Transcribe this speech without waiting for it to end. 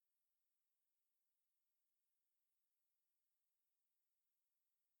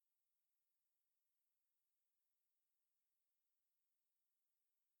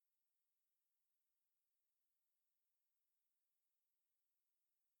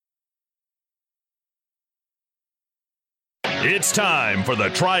It's time for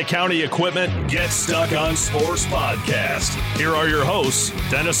the Tri-County Equipment Get Stuck on Sports podcast. Here are your hosts,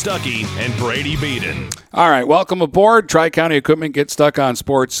 Dennis Stuckey and Brady Beaton. All right, welcome aboard Tri-County Equipment Get Stuck on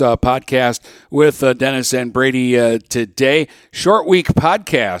Sports podcast with Dennis and Brady today. Short week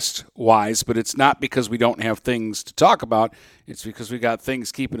podcast-wise, but it's not because we don't have things to talk about. It's because we got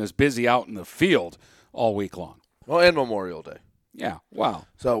things keeping us busy out in the field all week long. Well, and Memorial Day. Yeah, wow.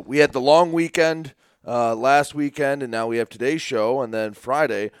 So we had the long weekend last weekend, and now we have today's show, and then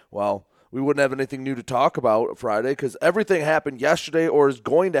Friday, well, we wouldn't have anything new to talk about Friday because everything happened yesterday or is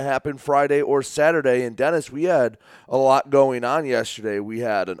going to happen Friday or Saturday. And, Dennis, we had a lot going on yesterday. We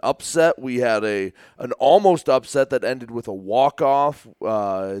had an upset. We had an almost upset that ended with a walk-off.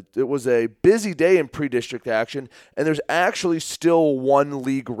 It was a busy day in pre-district action, and there's actually still one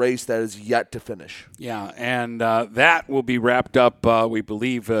league race that is yet to finish. Yeah, and that will be wrapped up, we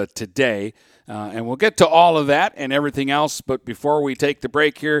believe, today. And we'll get to all of that and everything else. But before we take the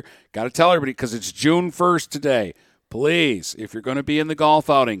break here, got to tell everybody, because it's June 1st today, please, if you're going to be in the golf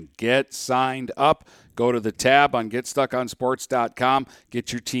outing, get signed up. Go to the tab on GetStuckOnSports.com.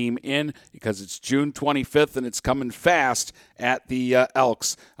 Get your team in because it's June 25th, and it's coming fast at the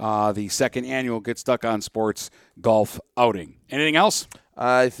Elks, the second annual Get Stuck on Sports golf outing. Anything else?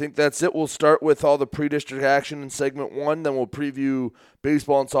 I think that's it. We'll start with all the pre-district action in segment one. Then we'll preview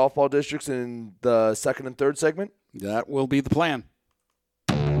baseball and softball districts in the second and third segment. That will be the plan.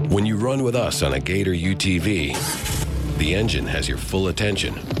 When you run with us on a Gator UTV, the engine has your full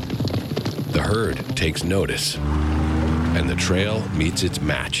attention. The herd takes notice. And the trail meets its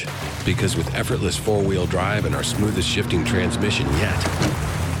match. Because with effortless four-wheel drive and our smoothest shifting transmission yet,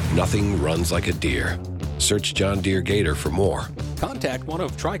 nothing runs like a deer. Search John Deere Gator for more. Contact one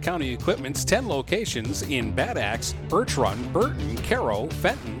of Tri-County Equipment's 10 locations in Bad Axe, Birch Run, Burton, Caro,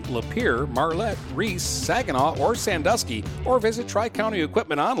 Fenton, Lapeer, Marlette, Reese, Saginaw, or Sandusky, or visit Tri-County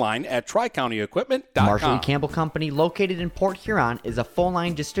Equipment online at tricountyequipment.com. Marshall E. Campbell Company, located in Port Huron, is a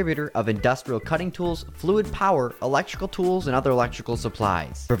full-line distributor of industrial cutting tools, fluid power, electrical tools, and other electrical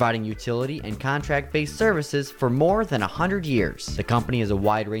supplies, providing utility and contract-based services for more than 100 years. The company has a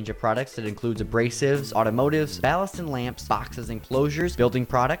wide range of products that includes abrasives, automotives, ballast and lamps, boxes and closures, building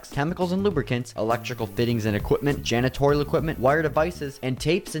products, chemicals and lubricants, electrical fittings and equipment, janitorial equipment, wire devices, and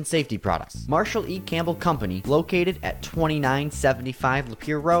tapes and safety products. Marshall E. Campbell Company, located at 2975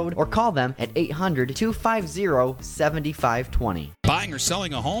 Lapeer Road, or call them at 800-250-7520. Buying or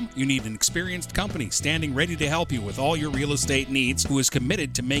selling a home? You need an experienced company standing ready to help you with all your real estate needs, who is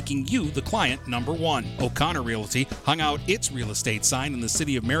committed to making you the client number one. O'Connor Realty hung out its real estate sign in the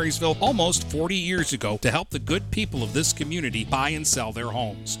city of Marysville almost 40 years ago to help the good people of this community buy and sell their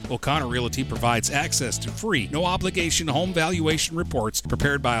homes. O'Connor Realty provides access to free, no-obligation home valuation reports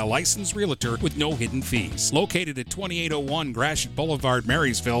prepared by a licensed realtor with no hidden fees. Located at 2801 Gratiot Boulevard,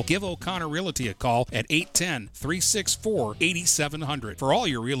 Marysville, give O'Connor Realty a call at 810-364-8700 for all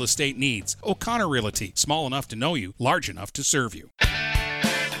your real estate needs. O'Connor Realty, small enough to know you, large enough to serve you.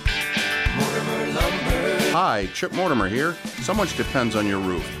 Hi, Chip Mortimer here. So much depends on your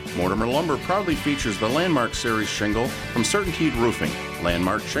roof. Mortimer Lumber proudly features the Landmark Series shingle from Certainteed Roofing.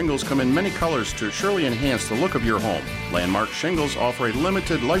 Landmark shingles come in many colors to surely enhance the look of your home. Landmark shingles offer a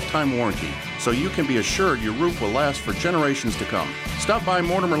limited lifetime warranty, so you can be assured your roof will last for generations to come. Stop by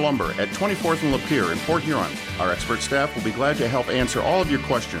Mortimer Lumber at 24th and Lapeer in Port Huron. Our expert staff will be glad to help answer all of your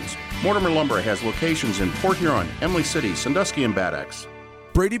questions. Mortimer Lumber has locations in Port Huron, Emily City, Sandusky, and Bad Axe.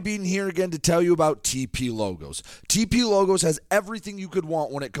 Brady Beaton here again to tell you about TP Logos. TP Logos has everything you could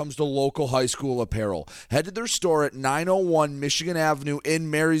want when it comes to local high school apparel. Head to their store at 901 Michigan Avenue in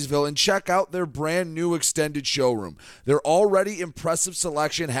Marysville and check out their brand new extended showroom. Their already impressive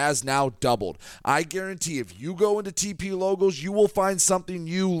selection has now doubled. I guarantee if you go into TP Logos, you will find something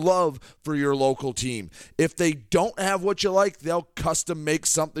you love for your local team. If they don't have what you like, they'll custom make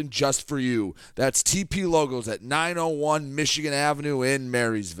something just for you. That's TP Logos at 901 Michigan Avenue in Marysville.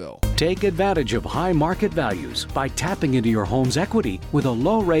 Take advantage of high market values by tapping into your home's equity with a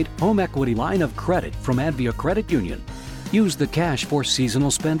low-rate home equity line of credit from Advia Credit Union. Use the cash for seasonal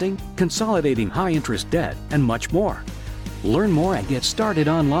spending, consolidating high-interest debt, and much more. Learn more and get started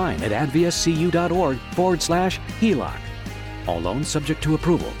online at adviacu.org/HELOC. All loans subject to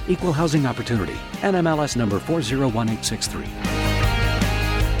approval. Equal housing opportunity. NMLS number 401863.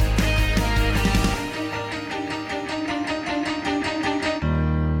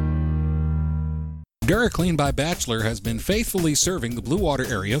 DuraClean by Bachelor has been faithfully serving the Blue Water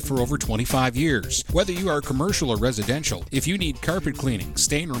area for over 25 years. Whether you are commercial or residential, if you need carpet cleaning,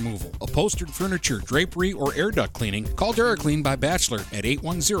 stain removal, upholstered furniture, drapery, or air duct cleaning, call DuraClean by Bachelor at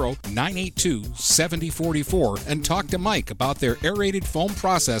 810-982-7044 and talk to Mike about their aerated foam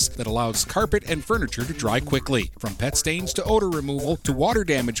process that allows carpet and furniture to dry quickly. From pet stains to odor removal to water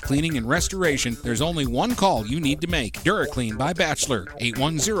damage cleaning and restoration, there's only one call you need to make. DuraClean by Bachelor,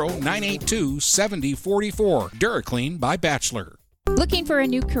 810-982-7044. DuraClean by Bachelor. Looking for a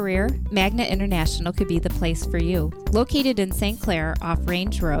new career? Magna International could be the place for you. Located in St. Clair off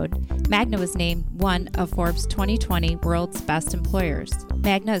Range Road, Magna was named one of Forbes 2020 World's Best Employers.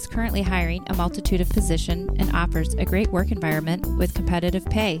 Magna is currently hiring a multitude of positions and offers a great work environment with competitive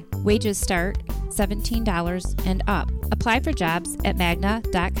pay. Wages start $17 and up. Apply for jobs at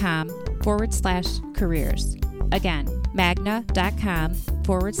magna.com/careers. Again,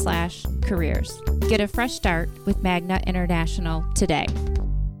 magna.com/careers. Get a fresh start with Magna International today.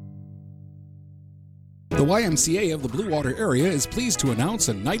 The YMCA of the Blue Water area is pleased to announce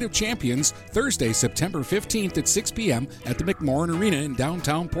a Night of Champions Thursday, September 15th at 6 p.m. at the McMorran Arena in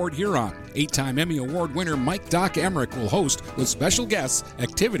downtown Port Huron. 8-time Emmy Award winner Mike Doc Emmerich will host with special guests,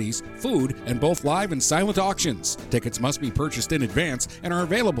 activities, food, and both live and silent auctions. Tickets must be purchased in advance and are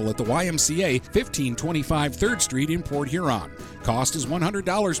available at the YMCA, 1525 3rd Street in Port Huron. Cost is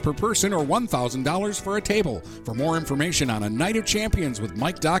 $100 per person or $1,000 for a table. For more information on a Night of Champions with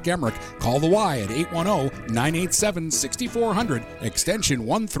Mike Doc Emmerich, call the Y at 810-987-6400, extension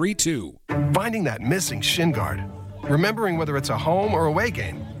 132. Finding that missing shin guard. Remembering whether it's a home or away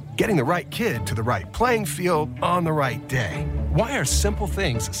game. Getting the right kid to the right playing field on the right day. Why are simple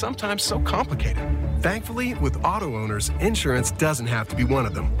things sometimes so complicated? Thankfully, with auto owners, insurance doesn't have to be one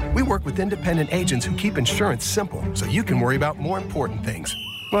of them. We work with independent agents who keep insurance simple so you can worry about more important things.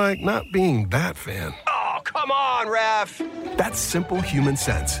 Like not being that fan. Oh, come on, ref! That's simple human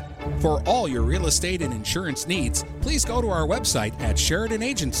sense. For all your real estate and insurance needs, please go to our website at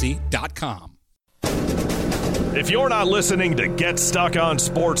SheridanAgency.com. If you're not listening to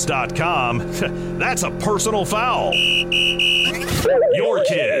GetStuckOnSports.com, that's a personal foul. Your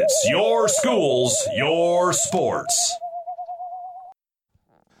kids, your schools, your sports.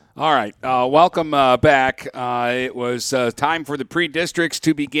 All right, welcome back. It was time for the pre-districts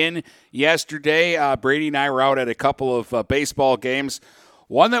to begin yesterday. Brady and I were out at a couple of baseball games.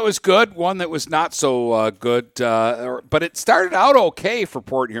 One that was good, one that was not so good, but it started out okay for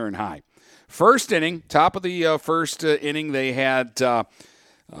Port Huron High. First inning, top of the first inning, they had Braden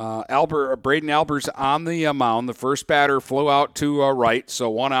Albers on the mound. The first batter flew out to right, so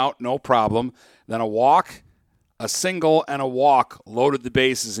one out, no problem. Then a walk, a single, and a walk loaded the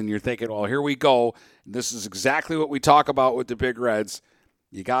bases, and you're thinking, well, here we go. This is exactly what we talk about with the Big Reds.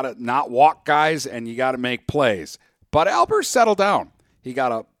 You got to not walk guys, and you got to make plays. But Albers settled down. He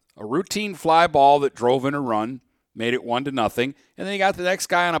got a routine fly ball that drove in a run, made it 1-0, and then he got the next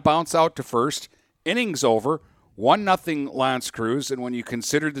guy on a bounce out to first. Innings over, 1-0 L'Anse Creuse, and when you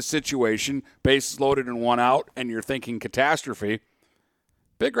consider the situation, bases loaded and one out, and you're thinking catastrophe,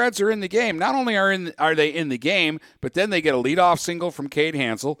 Big Reds are in the game. Not only are they in the game, but then they get a leadoff single from Cade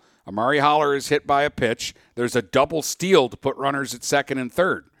Hansel. Amari Holler is hit by a pitch. There's a double steal to put runners at second and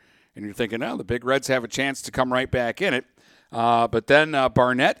third. And you're thinking, the Big Reds have a chance to come right back in it. But then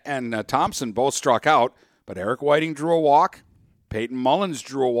Barnett and Thompson both struck out. But Eric Whiting drew a walk. Peyton Mullins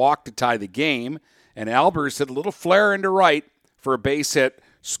drew a walk to tie the game. And Albers hit a little flare into right for a base hit.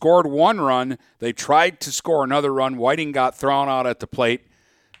 Scored one run. They tried to score another run. Whiting got thrown out at the plate.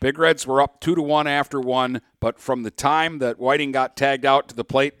 Big Reds were up 2-1 after one. But from the time that Whiting got tagged out to the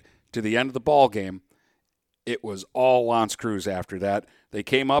plate to the end of the ball game, it was all L'Anse Creuse after that. They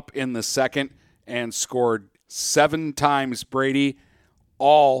came up in the second and scored 7 times, Brady.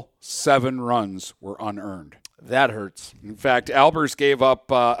 All 7 runs were unearned. That hurts. In fact, Albers gave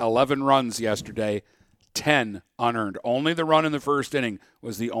up 11 runs yesterday, 10 unearned. Only the run in the first inning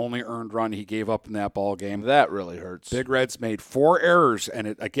was the only earned run he gave up in that ball game. That really hurts. Big Reds made 4 errors,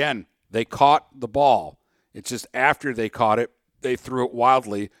 and they caught the ball. It's just after they caught it, they threw it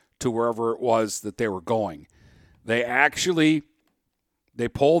wildly to wherever it was that they were going. They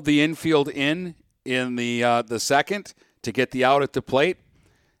pulled the infield in the second to get the out at the plate.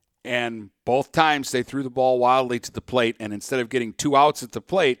 And both times they threw the ball wildly to the plate, and instead of getting 2 outs at the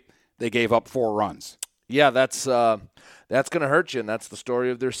plate, they gave up 4 runs. Yeah, that's going to hurt you, and that's the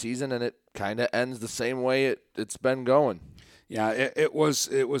story of their season, and it kind of ends the same way it's been going. Yeah, it was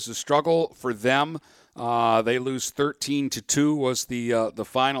a struggle for them. They lose 13-2 was the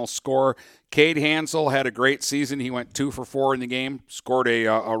final score. Cade Hansel had a great season. He went 2 for 4 in the game, scored a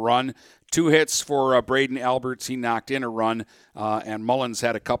run. 2 hits for Braden Alberts. He knocked in a run, and Mullins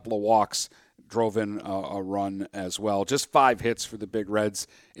had a couple of walks, drove in a run as well. Just 5 hits for the Big Reds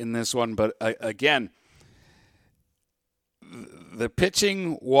in this one. But again, the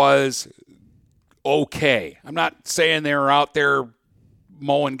pitching was okay. I'm not saying they were out there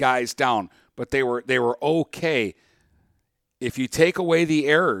mowing guys down, but they were okay. If you take away the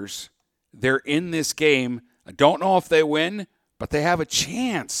errors, they're in this game. I don't know if they win, but they have a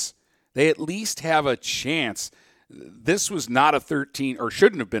chance. They at least have a chance. This was not a 13, or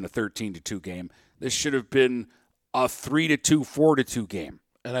shouldn't have been a 13-2 game. This should have been a 3-2, 4-2 game.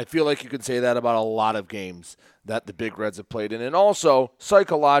 And I feel like you could say that about a lot of games that the Big Reds have played in. And also,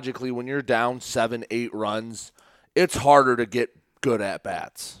 psychologically, when you're down 7-8 runs, it's harder to get good at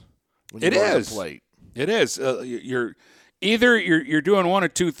bats. It is. Plate. It is. You're doing one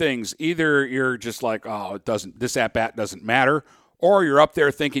of two things. Either you're just like, oh, this at bat doesn't matter, or you're up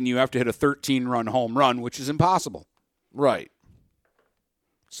there thinking you have to hit a 13-run home run, which is impossible. Right.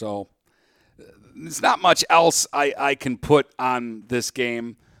 So there's not much else I can put on this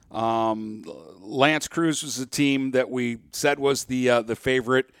game. Lance Cruz was the team that we said was the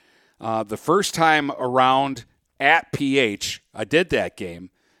favorite. The first time around at PH, I did that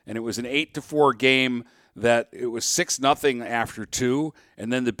game, and it was an 8-4 game. That it was 6-0 after 2,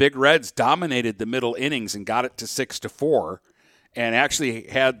 and then the Big Reds dominated the middle innings and got it to 6-4, and actually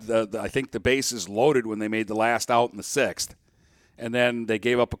had I think the bases loaded when they made the last out in the 6th, and then they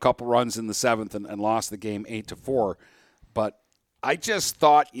gave up a couple runs in the 7th and lost the game 8-4. But I just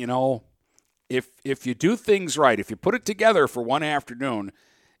thought, if you do things right, if you put it together for one afternoon,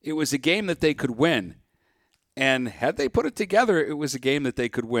 it was a game that they could win. And had they put it together, it was a game that they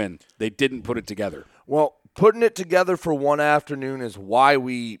could win. They didn't put it together. Well, putting it together for one afternoon is why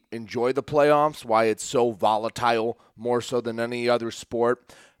we enjoy the playoffs, why it's so volatile, more so than any other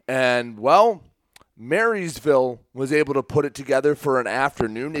sport. And, well, Marysville was able to put it together for an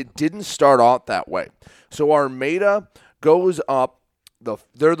afternoon. It didn't start out that way. So Armada goes up.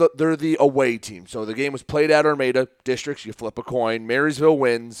 They're the away team. So the game was played at Armada. Districts, you flip a coin. Marysville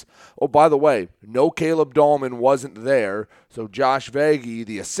wins. Oh, by the way, no Caleb Dahlman wasn't there. So Josh Vagey,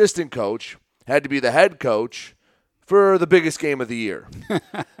 the assistant coach, had to be the head coach for the biggest game of the year.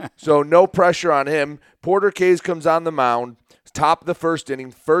 So no pressure on him. Porter Kays comes on the mound. Top of the first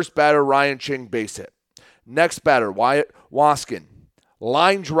inning. First batter, Ryan Ching, base hit. Next batter, Wyatt Waskin.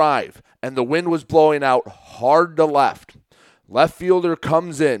 Line drive. And the wind was blowing out hard to left. Left fielder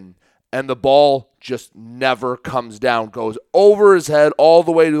comes in, and the ball just never comes down. Goes over his head all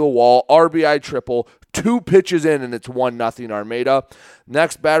the way to the wall. RBI triple. 2 pitches in, and it's 1-0 Armada.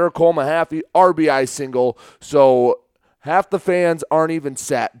 Next batter, Cole Mahaffey, RBI single. So half the fans aren't even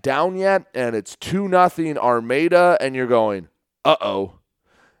sat down yet, and it's 2-0 Armada, and you're going, uh-oh.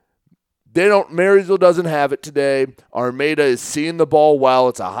 Marysville doesn't have it today. Armada is seeing the ball well.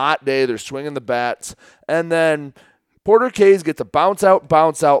 It's a hot day. They're swinging the bats. And then Porter Kays gets a bounce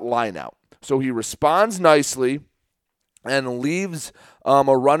out, line out. So he responds nicely and leaves a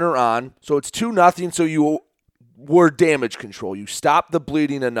runner on. So it's 2-0, so you were damage control. You stopped the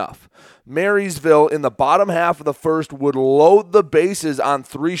bleeding enough. Marysville, in the bottom half of the first, would load the bases on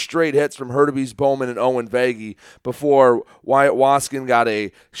 3 straight hits from Hurtubise Bowman and Owen Vagey before Wyatt Waskin got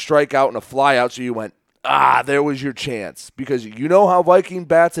a strikeout and a flyout. So you went, there was your chance. Because you know how Viking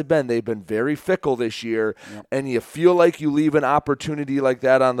bats have been. They've been very fickle this year. Yep. And you feel like you leave an opportunity like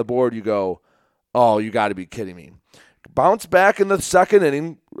that on the board, you go, oh, you got to be kidding me. Bounce back in the second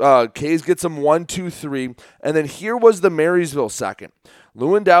inning. Kays gets him 1-2-3. And then here was the Marysville second.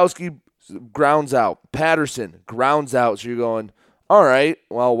 Lewandowski grounds out. Patterson grounds out. So you're going, all right,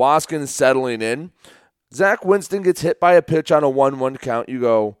 well, Waskin is settling in. Zach Winston gets hit by a pitch on a 1-1 count. You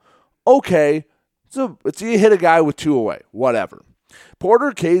go, okay, so you hit a guy with 2 away. Whatever.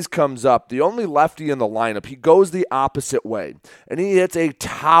 Porter Kays comes up, the only lefty in the lineup. He goes the opposite way, and he hits a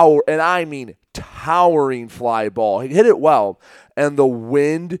towering fly ball. He hit it well, and the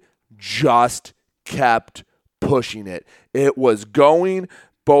wind just kept pushing it. It was going.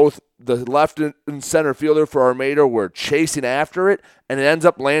 Both the left and center fielder for Armada were chasing after it, and it ends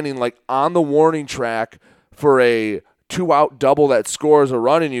up landing like on the warning track for a 2-out double that scores a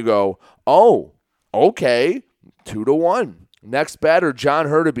run, and you go, oh, okay, 2-1. Next batter, John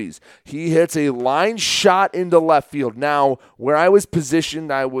Hurtubise. He hits a line shot into left field. Now, where I was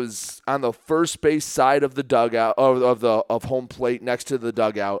positioned, I was on the first base side of the dugout of home plate next to the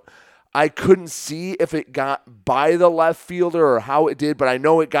dugout. I couldn't see if it got by the left fielder or how it did, but I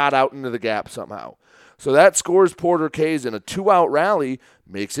know it got out into the gap somehow. So that scores Porter Kays, and a 2-out rally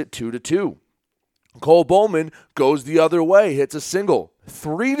makes it 2-2. Cole Bowman goes the other way, hits a single,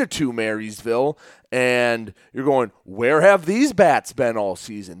 3-2 Marysville. And you're going, where have these bats been all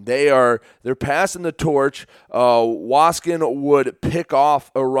season? They're passing the torch. Waskin would pick off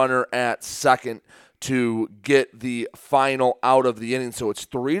a runner at second to get the final out of the inning. So it's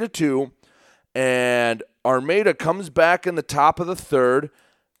 3-2. And Armada comes back in the top of the third.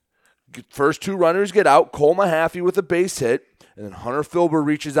 First two runners get out. Cole Mahaffey with a base hit. And then Hunter Filber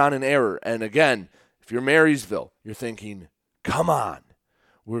reaches on an error. And again, if you're Marysville, you're thinking, come on.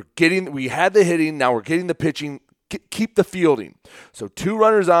 We had the hitting, now we're getting the pitching, keep the fielding. So 2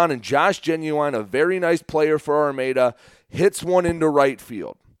 runners on, and Josh Genuine, a very nice player for Armada, hits one into right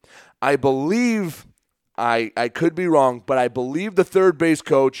field. I believe, I could be wrong, but I believe the third base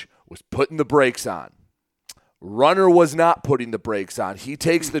coach was putting the brakes on. Runner was not putting the brakes on. He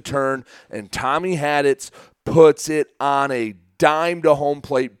takes the turn, and Tommy Hadditz puts it on a dime to home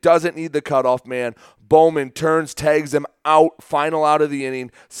plate, doesn't need the cutoff man. Bowman turns, tags him out, final out of the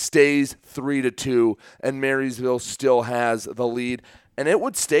inning, stays 3-2, and Marysville still has the lead. And it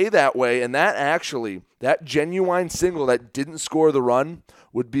would stay that way, and that Genuine single that didn't score the run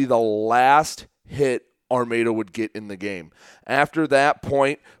would be the last hit Armada would get in the game. After that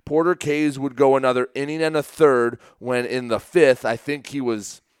point, Porter Kays would go another inning and a third when in the fifth, I think he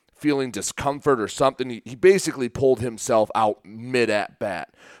was feeling discomfort or something. He basically pulled himself out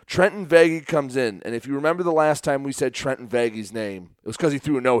mid-at-bat. Trenton Vagey comes in, and if you remember the last time we said Trenton Vagey's name, it was because he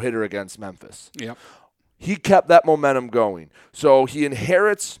threw a no-hitter against Memphis. Yep. He kept that momentum going. So he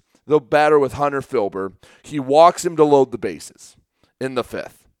inherits the batter with Hunter Filber. He walks him to load the bases in the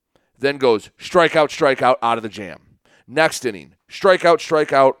fifth. Then goes strikeout, out of the jam. Next inning,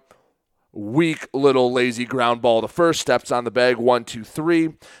 strikeout, weak little lazy ground ball. The first steps on the bag,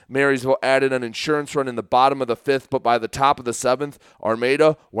 1-2-3. Marysville added an insurance run in the bottom of the fifth, but by the top of the seventh,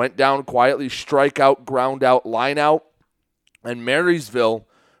 Armada went down quietly, strikeout, ground out, line out. And Marysville,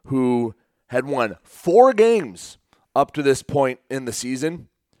 who had won 4 games up to this point in the season,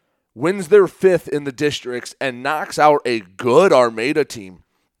 wins their 5th in the districts and knocks out a good Armada team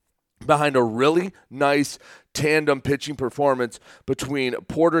behind a really nice tandem pitching performance between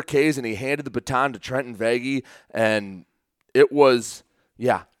Porter Kays, and he handed the baton to Trenton Vagey, and it was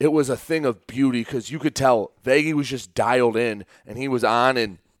a thing of beauty because you could tell Vagey was just dialed in, and he was on,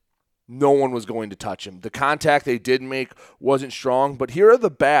 and no one was going to touch him. The contact they did make wasn't strong, but here are the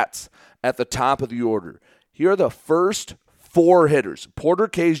bats at the top of the order. Here are the first 4 hitters: Porter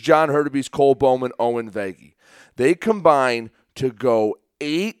Kays, John Hurtubise, Cole Bowman, Owen Vagey. They combine to go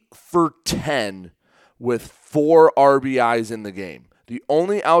 8 for 10 with 4 RBIs in the game. The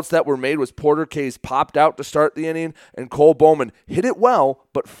only outs that were made was Porter Kays popped out to start the inning, and Cole Bowman hit it well,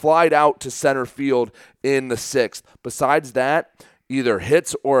 but flied out to center field in the 6th. Besides that, either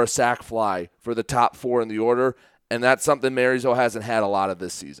hits or a sac fly for the top 4 in the order, and that's something Marysville hasn't had a lot of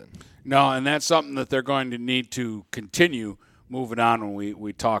this season. No, and that's something that they're going to need to continue moving on when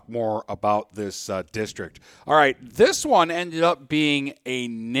we talk more about this district. All right, this one ended up being a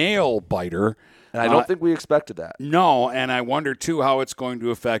nail-biter. And I don't think we expected that. No, and I wonder, too, how it's going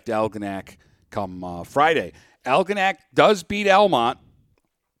to affect Algonac come Friday. Algonac does beat Almont,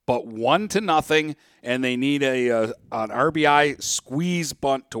 but 1-0, and they need an RBI squeeze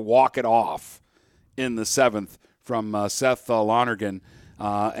bunt to walk it off in the 7th from Seth Lonergan.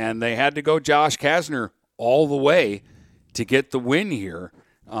 And they had to go Josh Kasner all the way to get the win here.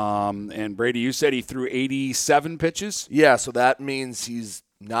 And Brady, you said he threw 87 pitches? Yeah, so that means he's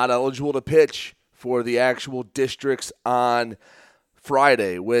not eligible to pitch for the actual districts on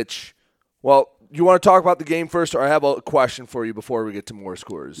Friday, which, well, you want to talk about the game first, or I have a question for you before we get to more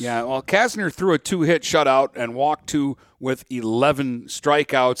scores? Yeah, well, Kasner threw a 2-hit shutout and walked 2 with 11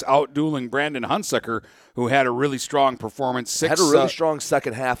 strikeouts, out-dueling Brandon Hunsaker, who had a really strong performance. Had a really strong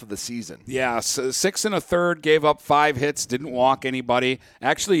second half of the season. Yeah, 6 1/3, gave up 5 hits, didn't walk anybody.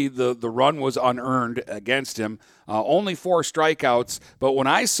 Actually, the run was unearned against him. Only 4 strikeouts. But when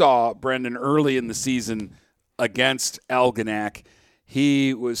I saw Brendan early in the season against Algonac,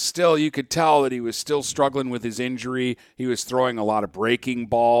 he was still, you could tell that he was still struggling with his injury. He was throwing a lot of breaking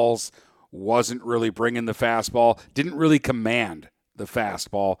balls, wasn't really bringing the fastball, didn't really command the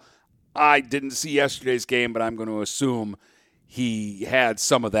fastball. I didn't see yesterday's game, but I'm going to assume he had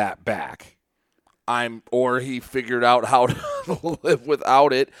some of that back. Or he figured out how to live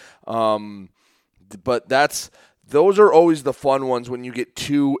without it. But those are always the fun ones when you get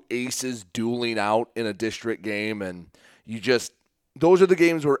 2 aces dueling out in a district game, and those are the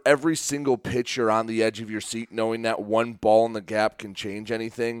games where every single pitch you're on the edge of your seat, knowing that one ball in the gap can change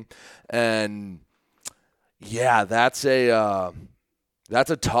anything. And yeah, that's a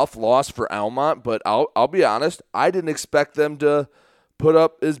tough loss for Almont, but I'll be honest, I didn't expect them to put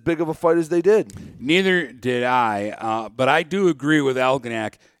up as big of a fight as they did. Neither did I, but I do agree with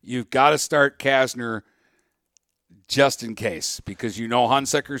Algonac. You've got to start Kasner just in case, because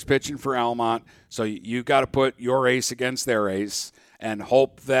Hunsecker's pitching for Almont, so you've got to put your ace against their ace and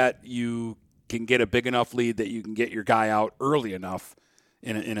hope that you can get a big enough lead that you can get your guy out early enough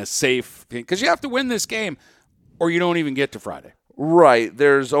in a safe – because you have to win this game or you don't even get to Friday. Right.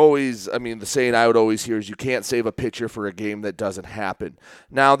 There's always, the saying I would always hear is you can't save a pitcher for a game that doesn't happen.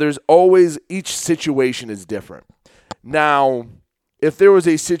 Now, there's always – each situation is different. Now, if there was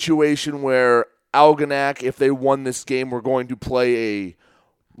a situation where Algonac, if they won this game, were going to play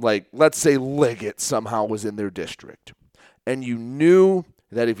let's say Liggett somehow was in their district, and you knew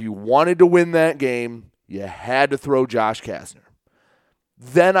that if you wanted to win that game, you had to throw Josh Kasner,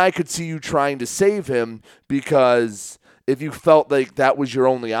 then I could see you trying to save him, because if you felt like that was your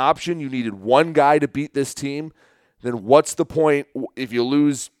only option, you needed one guy to beat this team, then what's the point if you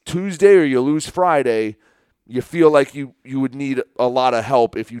lose Tuesday or you lose Friday? You feel like you would need a lot of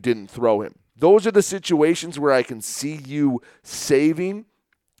help if you didn't throw him. Those are the situations where I can see you saving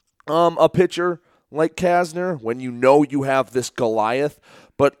a pitcher like Kasner when you know you have this Goliath.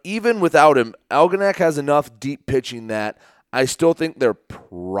 But even without him, Algonac has enough deep pitching that I still think they're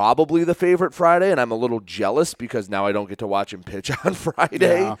probably the favorite Friday, and I'm a little jealous because now I don't get to watch him pitch on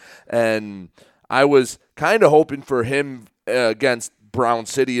Friday. Yeah. And I was kind of hoping for him against Brown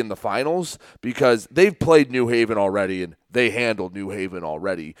City in the finals, because they've played New Haven already and they handled New Haven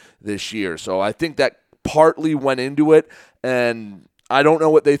already this year. So I think that partly went into it, and I don't know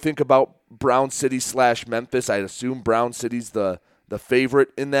what they think about Brown City / Memphis. I assume Brown City's the favorite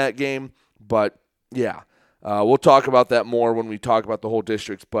in that game, but yeah, we'll talk about that more when we talk about the whole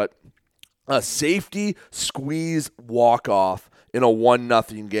districts. But a safety squeeze walk-off in a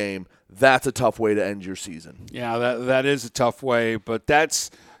 1-0 game, that's a tough way to end your season. Yeah, that is a tough way, but that's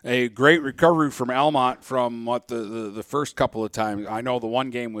a great recovery from Almont from what the first couple of times. I know the one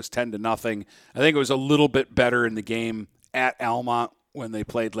game was 10-0. I think it was a little bit better in the game at Almont when they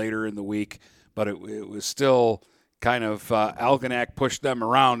played later in the week, but it was still kind of Algonac pushed them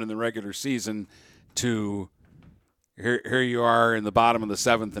around in the regular season to here you are in the bottom of the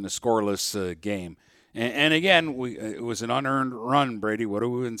 7th in a scoreless game. And again, it was an unearned run, Brady. What have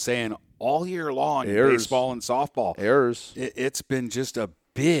we been saying all year long in baseball and softball? Errors. It's been just a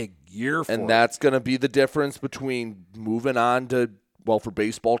big year for And that's going to be the difference between moving on to, for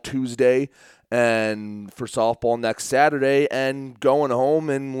baseball Tuesday and for softball next Saturday, and going home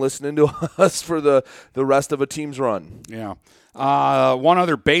and listening to us for the rest of a team's run. Yeah. One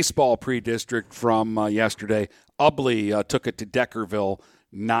other baseball pre-district from yesterday. Ubley took it to Deckerville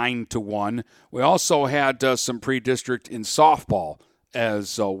 9-1. We also had some pre-district in softball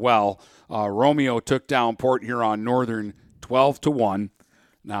as well. Romeo took down Port Huron Northern 12-1.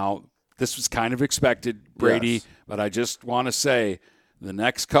 Now, this was kind of expected, Brady, yes, but I just want to say the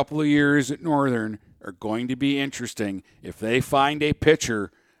next couple of years at Northern are going to be interesting. If they find a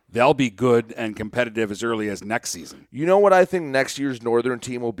pitcher, they'll be good and competitive as early as next season. You know what I think next year's Northern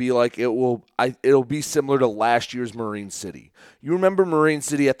team will be like? It'll be similar to last year's Marine City. You remember Marine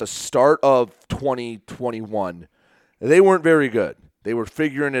City at the start of 2021? They weren't very good. They were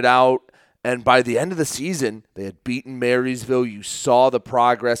figuring it out, and by the end of the season, they had beaten Marysville. You saw the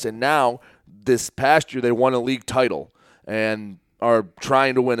progress, and now this past year they won a league title and are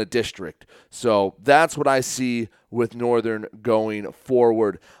trying to win a district. So that's what I see with Northern going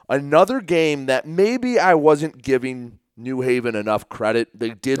forward. Another game that maybe I wasn't giving New Haven enough credit.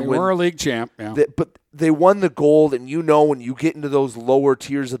 They win. Were a league champ, yeah. But they won the gold, and when you get into those lower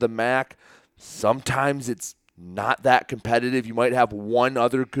tiers of the MAC, sometimes it's not that competitive. You might have one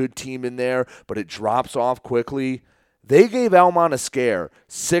other good team in there, but it drops off quickly. They gave Almont a scare.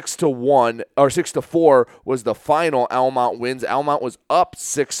 6-1 or 6-4 was the final. Almont wins. Almont was up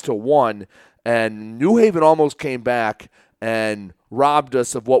 6-1, and New Haven almost came back and robbed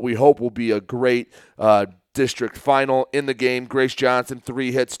us of what we hope will be a great district final. In the game, Grace Johnson,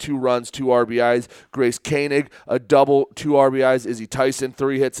 3 hits, 2 runs, 2 RBIs. Grace Koenig, a double, 2 RBIs. Izzy Tyson,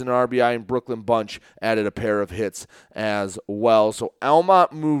 3 hits and an RBI. And Brooklyn Bunch added a pair of hits as well. So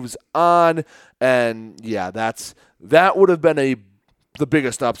Almont moves on, and yeah, that would have been the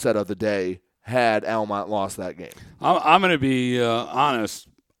biggest upset of the day had Almont lost that game. I'm going to be honest.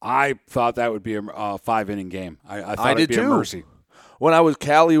 I thought that would be a 5-inning game. I thought it'd be a mercy. When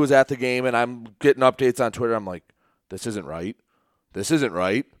Callie was at the game and I'm getting updates on Twitter, I'm like, this isn't right. This isn't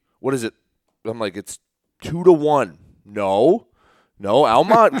right. What is it? I'm like, it's 2-1. No,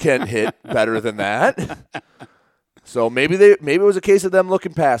 Almont can hit better than that. So maybe it was a case of them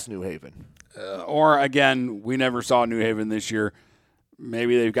looking past New Haven. Or, again, we never saw New Haven this year.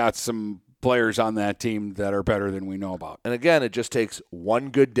 maybe they've got some players on that team that are better than we know about. And again, it just takes one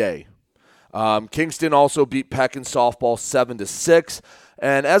good day. Kingston also beat Peck in softball 7-6.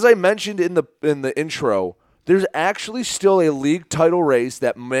 And as I mentioned in the intro, there's actually still a league title race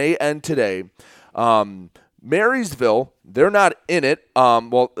that may end today. Marysville, they're not in it.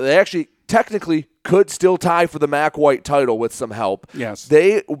 Well, they actually technically could still tie for the Mac White title with some help. Yes.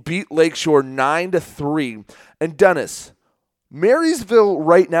 They beat Lakeshore 9-3. And Dennis, Marysville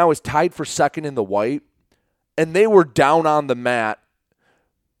right now is tied for second in the White, and they were down on the mat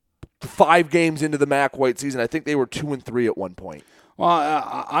 5 games into the Mac White season. I think they were 2-3 at one point.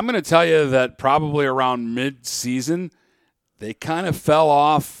 Well, I'm going to tell you that probably around mid-season, they kind of fell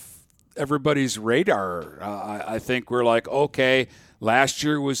off everybody's radar. I think we're like, okay, last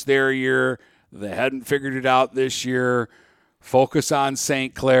year was their year. They hadn't figured it out this year. Focus on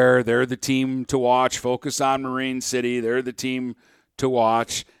St. Clair. They're the team to watch. Focus on Marine City. They're the team to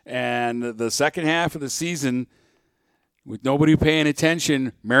watch. And the second half of the season, with nobody paying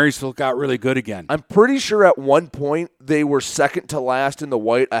attention, Marysville got really good again. I'm pretty sure at one point they were second to last in the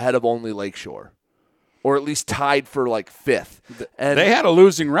White ahead of only Lakeshore, or at least tied for like 5th. And they had a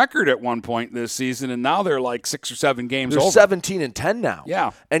losing record at one point this season, and now they're like 6 or 7 games they're over. 17-10 now. Yeah.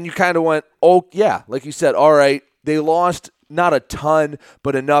 And you kind of went, oh, yeah, like you said, all right, they lost not a ton,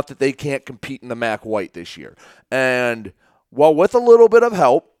 but enough that they can't compete in the Mac White this year. And, well, with a little bit of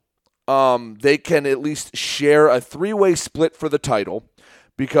help, they can at least share a 3-way split for the title,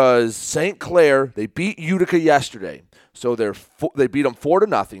 because St. Clair, they beat Utica yesterday. So they beat them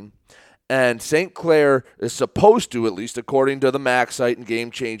 4-0. And St. Clair is supposed to, at least according to the MAC site and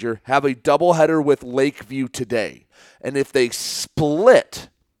Game Changer, have a doubleheader with Lakeview today. And if they split,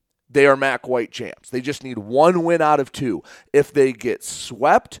 they are MAC White champs. They just need 1 win out of 2. If they get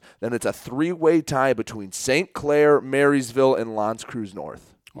swept, then it's a 3-way tie between St. Clair, Marysville, and L'Anse Creuse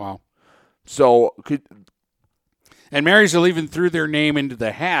North. Wow. So and Marysville even threw their name into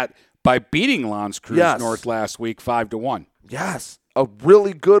the hat by beating L'Anse Creuse North last week 5-1. Yes, a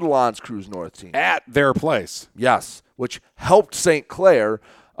really good L'Anse Creuse North team. At their place. Yes, which helped St. Clair.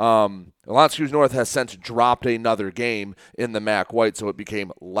 L'Anse Creuse North has since dropped another game in the MAC White, so it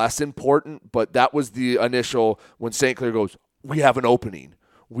became less important. But that was the initial when St. Clair goes, we have an opening.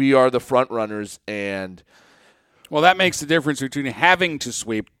 We are the front runners, and well, that makes the difference between having to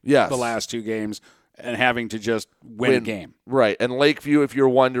sweep yes. the last 2 games and having to just win a game. Right. And Lakeview, if you're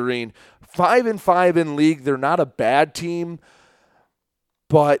wondering, 5-5 in league, they're not a bad team,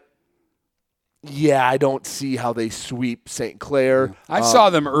 but yeah, I don't see how they sweep St. Clair. I saw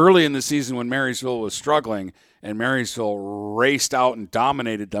them early in the season when Marysville was struggling, and Marysville raced out and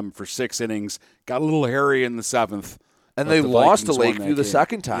dominated them for 6 innings, got a little hairy in the 7th. And they lost to Lakeview the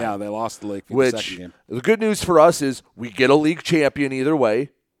second time. Yeah, they lost to Lakeview the second game. The good news for us is we get a league champion either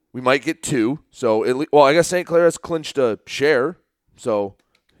way. We might get 2. So, I guess St. Clair has clinched a share. So,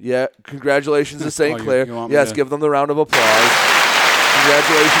 yeah, congratulations to St. Clair. Yes, give them the round of applause.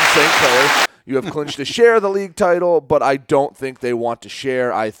 Congratulations, St. Clair. You have clinched a share of the league title, but I don't think they want to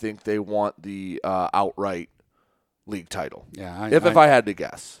share. I think they want the outright league title. Yeah, if I had to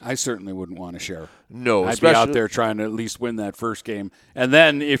guess. I certainly wouldn't want to share. No, I'd be out there trying to at least win that first game. And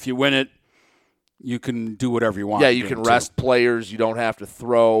then if you win it, you can do whatever you want. Yeah, you can rest players. You don't have to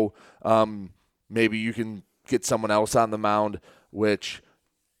throw. Maybe you can get someone else on the mound, which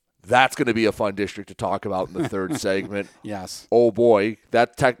that's going to be a fun district to talk about in the third segment. Yes. Oh, boy.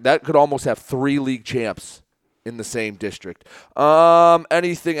 That could almost have 3 league champs in the same district.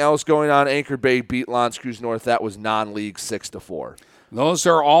 Anything else going on? Anchor Bay beat L'Anse Creuse North. That was non-league 6-4. Those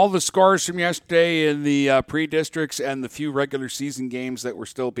are all the scores from yesterday in the pre-districts and the few regular season games that were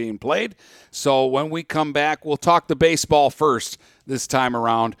still being played. So when we come back, we'll talk the baseball first this time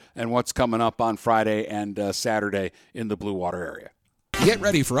around and what's coming up on Friday and Saturday in the Blue Water area. Get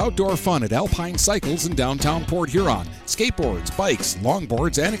ready for outdoor fun at Alpine Cycles in downtown Port Huron. Skateboards, bikes,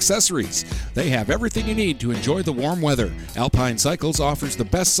 longboards, and accessories. They have everything you need to enjoy the warm weather. Alpine Cycles offers the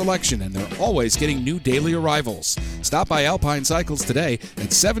best selection, and they're always getting new daily arrivals. Stop by Alpine Cycles today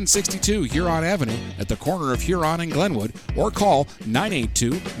at 762 Huron Avenue at the corner of Huron and Glenwood, or call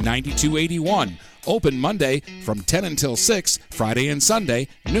 982-9281. Open Monday from 10 until 6, Friday and Sunday,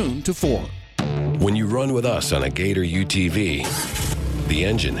 noon to 4. When you run with us on a Gator UTV, the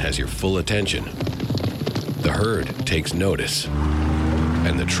engine has your full attention. The herd takes notice.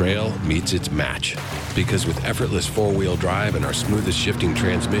 And the trail meets its match. Because with effortless 4-wheel drive and our smoothest shifting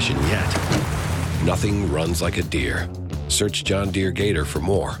transmission yet, nothing runs like a deer. Search John Deere Gator for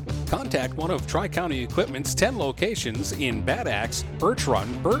more. Contact one of Tri-County Equipment's 10 locations in Bad Axe, Birch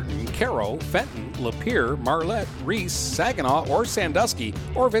Run, Burton, Caro, Fenton, Lapeer, Marlette, Reese, Saginaw, or Sandusky,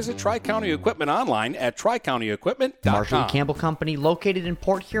 or visit Tri-County Equipment online at tricountyequipment.com. Marshall E. Campbell Company, located in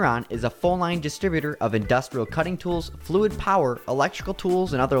Port Huron, is a full-line distributor of industrial cutting tools, fluid power, electrical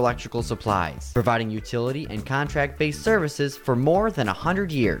tools, and other electrical supplies, providing utility and contract-based services for more than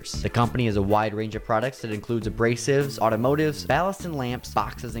 100 years. The company has a wide range of products that includes abrasives, automotives, ballast and lamps,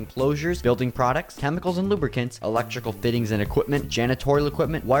 boxes and closures, building products, chemicals and lubricants, electrical fittings and equipment, janitorial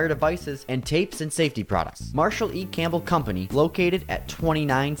equipment, wire devices, and tapes and safety products. Marshall E. Campbell Company, located at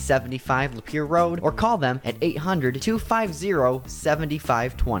 2975 Lapeer Road, or call them at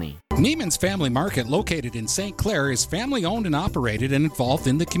 800-250-7520. Neiman's Family Market, located in St. Clair, is family-owned and operated and involved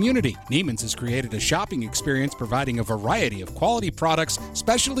in the community. Neiman's has created a shopping experience providing a variety of quality products,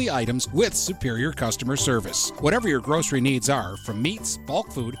 specialty items with superior customer service. Whatever your grocery needs are, from meats,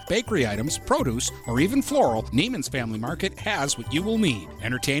 bulk food, bakery items, produce, or even floral, Neiman's Family Market has what you will need.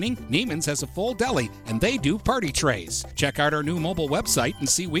 Entertaining? Neiman's has a full deli, and they do party trays. Check out our new mobile website and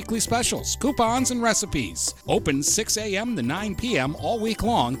see weekly specials, coupons, and recipes. Open 6 a.m. to 9 p.m. all week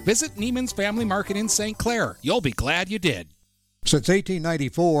long. Visit Neiman's Family Market in St. Clair. You'll be glad you did. Since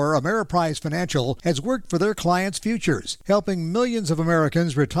 1894, Ameriprise Financial has worked for their clients' futures, helping millions of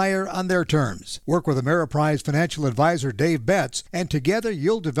Americans retire on their terms. Work with Ameriprise Financial Advisor Dave Betts, and together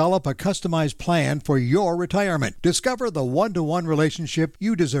you'll develop a customized plan for your retirement. Discover the one-to-one relationship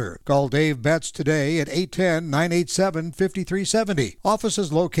you deserve. Call Dave Betts today at 810-987-5370. Office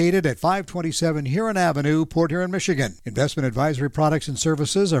is located at 527 Huron Avenue, Port Huron, Michigan. Investment advisory products and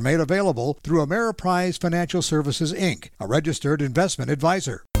services are made available through Ameriprise Financial Services, Inc., a registered investment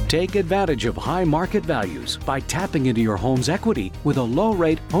advisor. Take advantage of high market values by tapping into your home's equity with a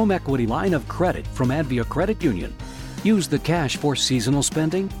low-rate home equity line of credit from Advia Credit Union. Use the cash for seasonal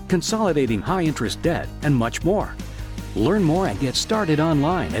spending, consolidating high-interest debt, and much more. Learn more and get started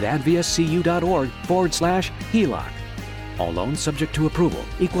online at adviacu.org/HELOC. All loans subject to approval.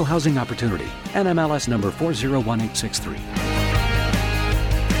 Equal housing opportunity. NMLS number 401863.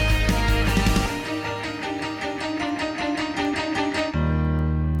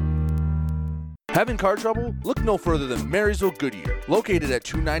 Having car trouble? Look no further than Marysville Goodyear. Located at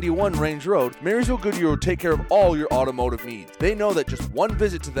 291 Range Road, Marysville Goodyear will take care of all your automotive needs. They know that just one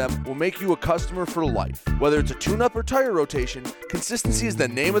visit to them will make you a customer for life. Whether it's a tune-up or tire rotation, consistency is the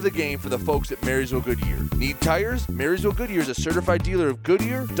name of the game for the folks at Marysville Goodyear. Need tires? Marysville Goodyear is a certified dealer of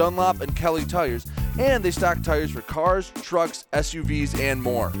Goodyear, Dunlop, and Kelly tires, and they stock tires for cars, trucks, SUVs, and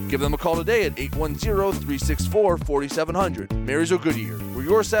more. Give them a call today at 810-364-4700. Marysville Goodyear, where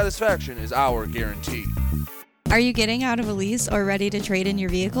your satisfaction is our guarantee. Are you getting out of a lease or ready to trade in your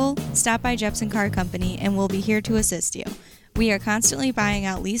vehicle? Stop by Jepson Car Company and we'll be here to assist you. We are constantly buying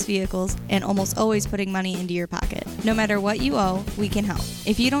out leased vehicles and almost always putting money into your pocket. No matter what you owe, we can help.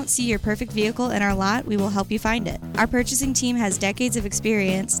 If you don't see your perfect vehicle in our lot, we will help you find it. Our purchasing team has decades of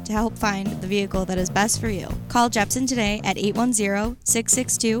experience to help find the vehicle that is best for you. Call Jepson today at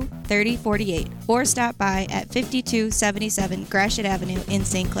 810-662-3048 or stop by at 5277 Gratiot Avenue in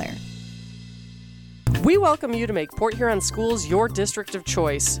St. Clair. We welcome you to make Port Huron Schools your district of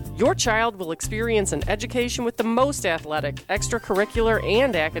choice. Your child will experience an education with the most athletic, extracurricular,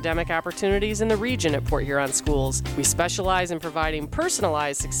 and academic opportunities in the region at Port Huron Schools. We specialize in providing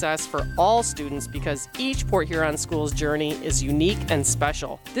personalized success for all students because each Port Huron Schools journey is unique and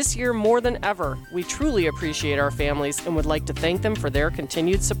special. This year, more than ever, we truly appreciate our families and would like to thank them for their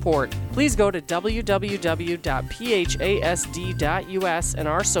continued support. Please go to www.phasd.us and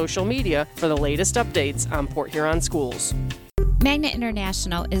our social media for the latest updates on Port Huron Schools. Magna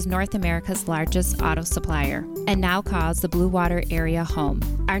International is North America's largest auto supplier and now calls the Blue Water area home.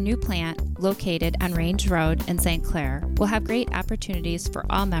 Our new plant, located on Range Road in St. Clair, will have great opportunities for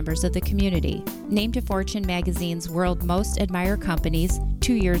all members of the community. Named to Fortune magazine's World Most Admired Companies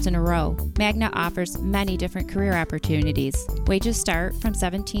 2 years in a row, Magna offers many different career opportunities. Wages start from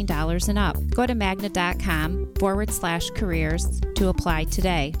 $17 and up. Go to magna.com/careers to apply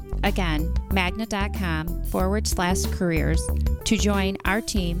today. Again, magna.com/careers to join our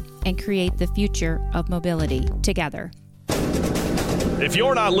team and create the future of mobility together. If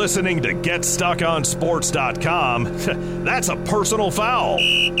you're not listening to GetStuckOnSports.com, that's a personal foul.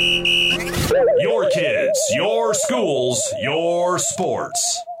 Your kids, your schools, your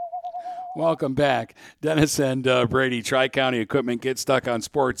sports. Welcome back. Dennis and Brady, Tri-County Equipment Get Stuck on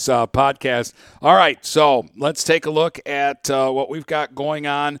Sports podcast. All right, so let's take a look at what we've got going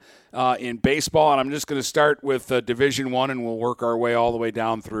on in baseball, and I'm just going to start with Division I, and we'll work our way all the way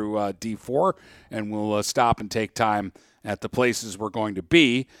down through D4, and we'll stop and take time at the places we're going to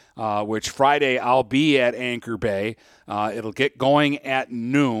be, which Friday I'll be at Anchor Bay. It'll get going at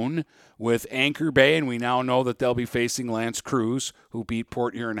noon with Anchor Bay, and we now know that they'll be facing L'Anse Creuse, who beat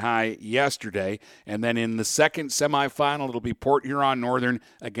Port Huron High yesterday. And then in the second semifinal, it'll be Port Huron Northern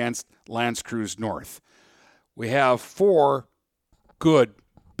against L'Anse Creuse North. We have 4 good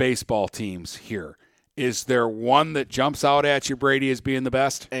baseball teams here. Is there one that jumps out at you, Brady, as being the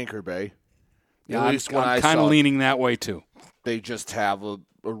best? Anchor Bay. Yeah, I'm kind of leaning that way too. They just have a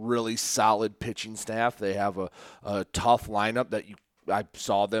really solid pitching staff. They have a tough lineup that I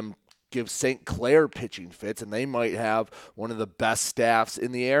saw them give St. Clair pitching fits, and they might have one of the best staffs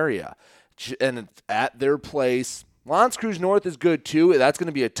in the area. And it's at their place. L'Anse Creuse North is good too. That's going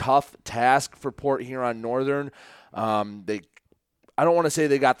to be a tough task for Port Huron Northern. I don't want to say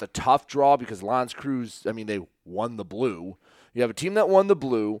they got the tough draw because L'Anse Creuse, they won the blue. You have a team that won the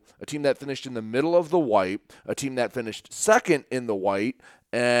blue, a team that finished in the middle of the white, a team that finished second in the white,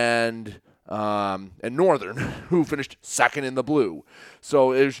 and Northern, who finished second in the blue.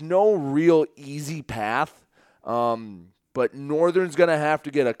 So there's no real easy path, but Northern's going to have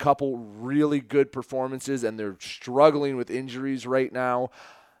to get a couple really good performances, and they're struggling with injuries right now.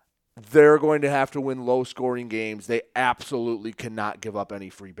 They're going to have to win low-scoring games. They absolutely cannot give up any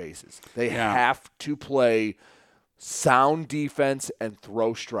free bases. They have to play sound defense and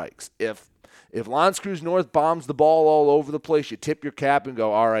throw strikes. If L'Anse Creuse North bombs the ball all over the place, you tip your cap and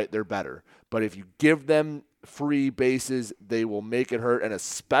go, all right, they're better. But if you give them free bases, they will make it hurt, and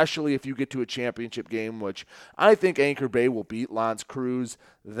especially if you get to a championship game, which I think Anchor Bay will beat L'Anse Creuse,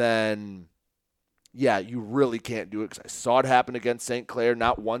 then, yeah, you really can't do it because I saw it happen against St. Clair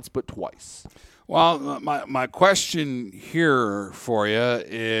not once but twice. Well, my question here for you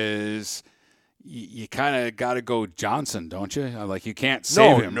is you kind of got to go Johnson, don't you? Like, you can't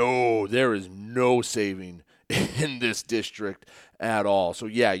save him. No, there is no saving in this district at all. So,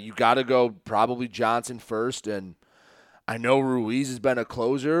 yeah, you got to go probably Johnson first. And I know Ruiz has been a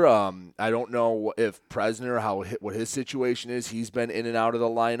closer. I don't know if Presner, what his situation is. He's been in and out of the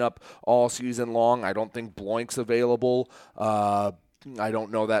lineup all season long. I don't think Bloink's available. I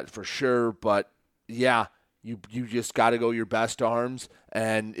don't know that for sure. But, yeah, you just got to go your best arms.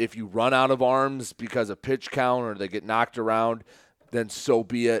 And if you run out of arms because of pitch count or they get knocked around, then so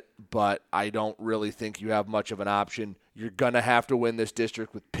be it. But I don't really think you have much of an option. You're going to have to win this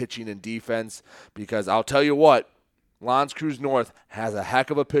district with pitching and defense because I'll tell you what, L'Anse Creuse North has a heck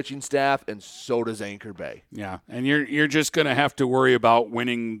of a pitching staff, and so does Anchor Bay. Yeah, and you're just going to have to worry about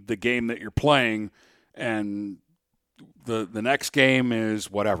winning the game that you're playing, and the next game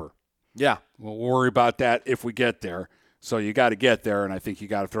is whatever. Yeah. We'll worry about that if we get there. So you got to get there, and I think you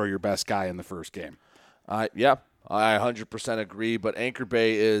got to throw your best guy in the first game. Yeah, I 100% agree, but Anchor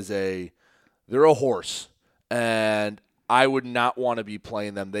Bay they're a horse, and I would not want to be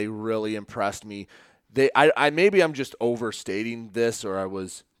playing them. They really impressed me. Maybe I'm just overstating this, or I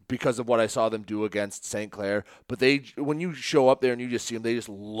was because of what I saw them do against St. Clair, but when you show up there and you just see them, they just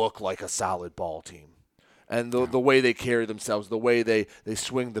look like a solid ball team. And the way they carry themselves, the way they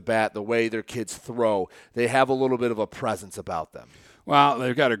swing the bat, the way their kids throw, they have a little bit of a presence about them. Well,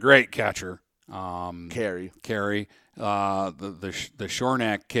 they've got a great catcher. Carey. The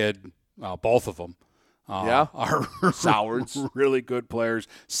Shornack kid, both of them. Are Sowards. Really good players.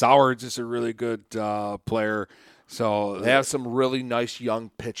 Sowards is a really good player. So they have some really nice young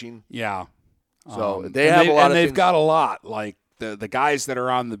pitching. Yeah. So they have a lot of things. They've got a lot. Like the guys that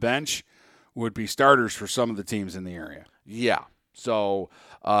are on the bench would be starters for some of the teams in the area. Yeah. So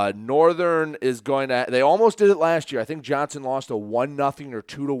Northern is going to – they almost did it last year. I think Johnson lost a 1-0 or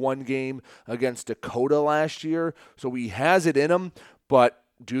 2-1 game against Dakota last year. So he has it in him, but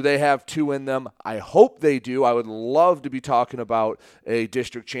do they have 2 in them? I hope they do. I would love to be talking about a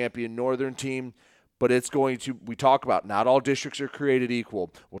district champion Northern team, but it's going to – we talk about not all districts are created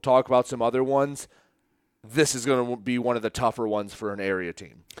equal. We'll talk about some other ones. This is going to be one of the tougher ones for an area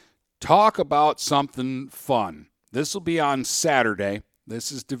team. Talk about something fun. This will be on Saturday.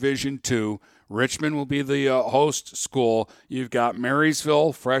 This is Division II. Richmond will be the host school. You've got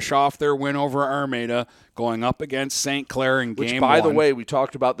Marysville, fresh off their win over Armada, going up against St. Clair in game 1. Which, by the way, we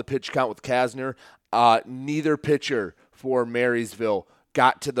talked about the pitch count with Kasner. Neither pitcher for Marysville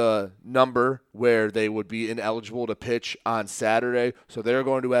got to the number where they would be ineligible to pitch on Saturday. So they're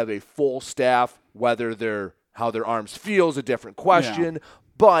going to have a full staff. Whether how their arms feel is a different question. Yeah.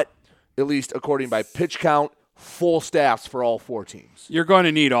 But at least according by pitch count, full staffs for all 4 teams. You're going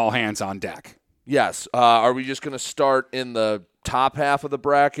to need all hands on deck. Yes. Are we just going to start in the top half of the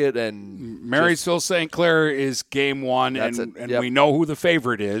bracket. And Marysville St. Clair is game one, and we know who the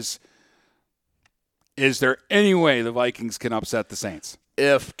favorite is. Is there any way the Vikings can upset the Saints?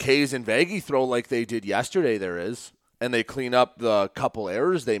 If Kays and Vaggie throw like they did yesterday, there is, and they clean up the couple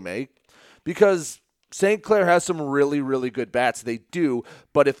errors they make, because St. Clair has some really, really good bats. They do,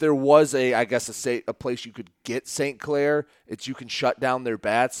 but if there was a place you could get St. Clair, it's you can shut down their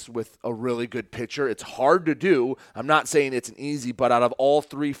bats with a really good pitcher. It's hard to do. I'm not saying it's an easy, but out of all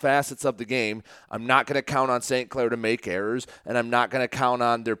three facets of the game, I'm not going to count on St. Clair to make errors, and I'm not going to count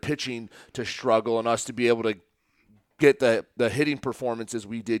on their pitching to struggle and us to be able to get the hitting performances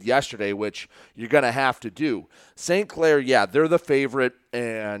we did yesterday, which you're going to have to do. St. Clair, yeah, they're the favorite,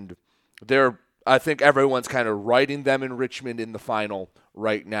 and I think everyone's kind of writing them in Richmond in the final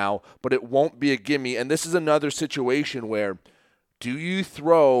right now, but it won't be a gimme. And this is another situation where do you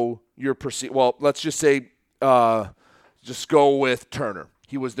throw your let's just say just go with Turner.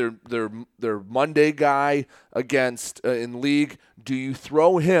 He was their Monday guy against in league. Do you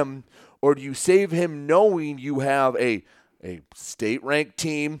throw him or do you save him knowing you have a state-ranked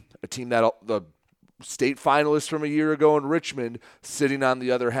team, a team that the state finalists from a year ago in Richmond sitting on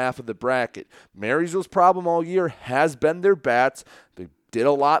the other half of the bracket? Marysville's problem all year has been their bats. They did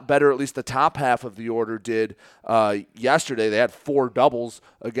a lot better, at least the top half of the order did yesterday. They had 4 doubles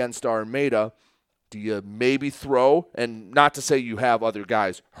against Armada. Do you maybe throw, and not to say you have other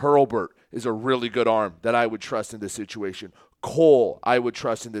guys, Hurlburt is a really good arm that I would trust in this situation. Cole, I would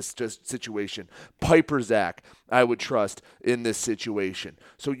trust in this situation. Piper Zach, I would trust in this situation.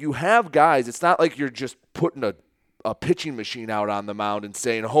 So you have guys. It's not like you're just putting a pitching machine out on the mound and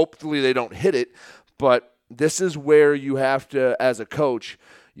saying, hopefully they don't hit it. But this is where you have to, as a coach,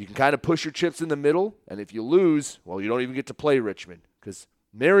 you can kind of push your chips in the middle. And if you lose, well, you don't even get to play Richmond, because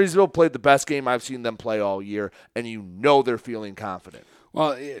Marysville played the best game I've seen them play all year, and you know they're feeling confident.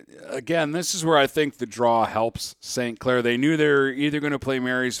 Well, again, this is where I think the draw helps St. Clair. They knew they were either going to play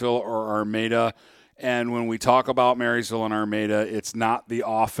Marysville or Armada, and when we talk about Marysville and Armada, it's not the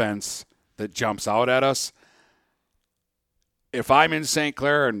offense that jumps out at us. If I'm in St.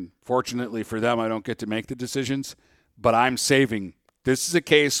 Clair, and fortunately for them, I don't get to make the decisions, but I'm saving. This is a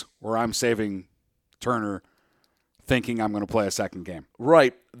case where I'm saving Turner, thinking I'm going to play a second game.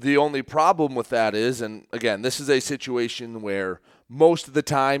 Right. The only problem with that is, and again, this is a situation where most of the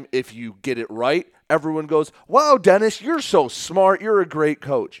time, if you get it right, everyone goes, wow, Dennis, you're so smart. You're a great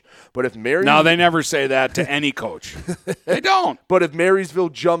coach. But if No, they never say that to any coach. They don't. But if Marysville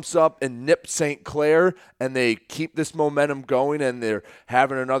jumps up and nips St. Clair and they keep this momentum going and they're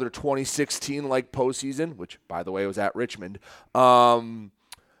having another 2016-like postseason, which, by the way, was at Richmond, then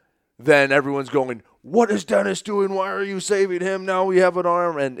everyone's going, what is Dennis doing? Why are you saving him? Now we have an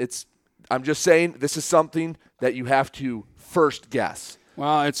arm. And I'm just saying this is something that you have to first guess.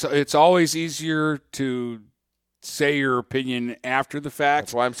 Well, it's always easier to say your opinion after the fact.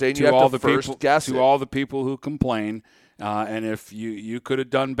 That's why I'm saying you have to first guess it. To all the people who complain, and if you could have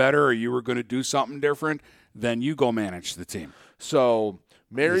done better or you were going to do something different, then you go manage the team. So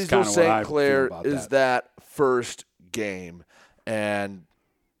Marysville St. Clair is that first game, and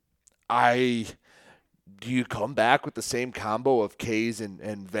do you come back with the same combo of Kays and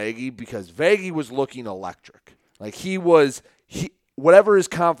Vaggie? Because Vaggie was looking electric. Like whatever his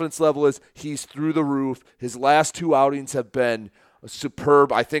confidence level is, he's through the roof. His last 2 outings have been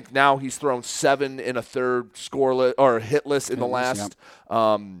superb. I think now he's thrown 7 1/3 scoreless or hitless in the last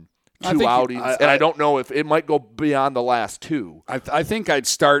 2 outings. I don't know if it might go beyond the last 2. I think I'd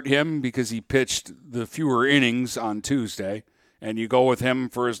start him because he pitched the fewer innings on Tuesday, and you go with him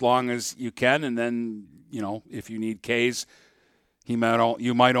for as long as you can, and then, if you need Ks, you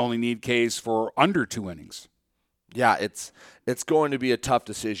might only need Ks for under 2 innings. Yeah, it's going to be a tough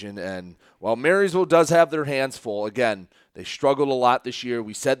decision. And while Marysville does have their hands full, again, they struggled a lot this year.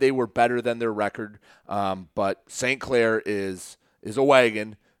 We said they were better than their record, but St. Clair is a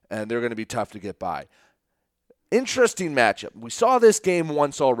wagon, and they're going to be tough to get by. Interesting matchup. We saw this game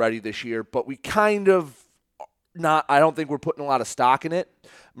once already this year, but we kind of I don't think we're putting a lot of stock in it.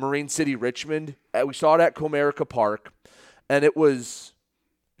 Marine City, Richmond. We saw it at Comerica Park, and it was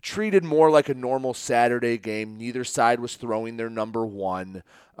treated more like a normal Saturday game. Neither side was throwing their number one.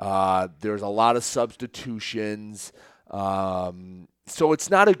 There's a lot of substitutions. So it's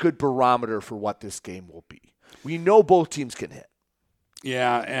not a good barometer for what this game will be. We know both teams can hit.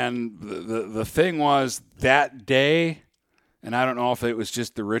 Yeah, and the thing was that day, and I don't know if it was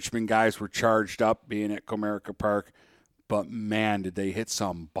just the Richmond guys were charged up being at Comerica Park, but man, did they hit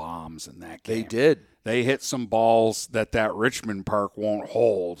some bombs in that game. They did. They hit some balls that Richmond Park won't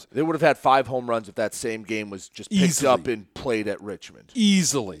hold. They would have had 5 home runs if that same game was just picked up and played at Richmond.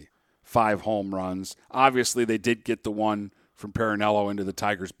 Easily 5 home runs. Obviously, they did get the one from Perinello into the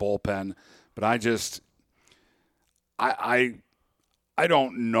Tigers bullpen, but I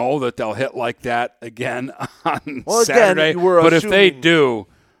don't know that they'll hit like that again on Saturday. But if they do,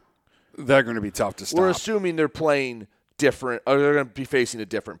 they're going to be tough to stop. We're assuming they're playing different, or they're going to be facing a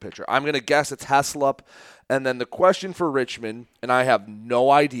different pitcher. I'm going to guess it's Heslop. And then the question for Richmond, and I have no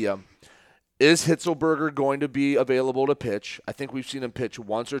idea, is Hitzelberger going to be available to pitch? I think we've seen him pitch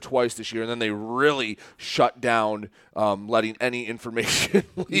once or twice this year, and then they really shut down letting any information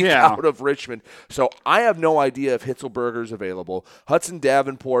leak out of Richmond. So I have no idea if Hitzelberger's available. Hudson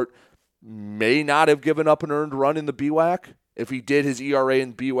Davenport may not have given up an earned run in the BWAC. If he did, his ERA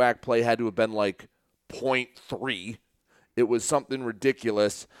in BWAC play had to have been like 0.3. It was something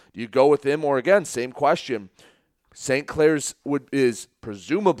ridiculous. Do you go with him? Or again, same question. St. Clair's is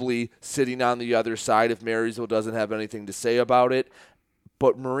presumably sitting on the other side if Marysville doesn't have anything to say about it.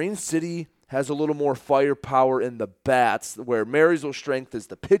 But Marine City has a little more firepower in the bats, where Marysville's strength is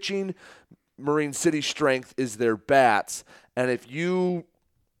the pitching, Marine City's strength is their bats. And if you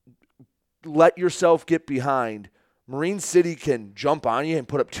let yourself get behind, Marine City can jump on you and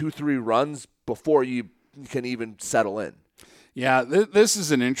put up 2-3 runs before you can even settle in. Yeah, this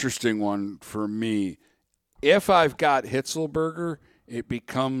is an interesting one for me. If I've got Hitzelberger, it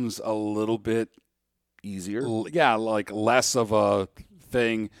becomes a little bit easier. Yeah, like less of a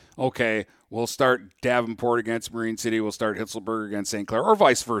thing. Okay, we'll start Davenport against Marine City. We'll start Hitzelberger against St. Clair, or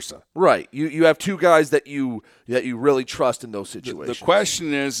vice versa. Right. You have 2 guys that you really trust in those situations. The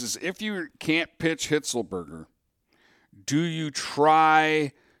question is if you can't pitch Hitzelberger, do you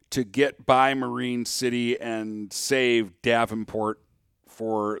try to get by Marine City and save Davenport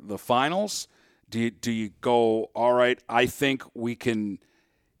for the finals? Do you go, all right, I think we can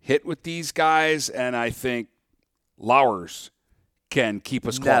hit with these guys, and I think Lowers can keep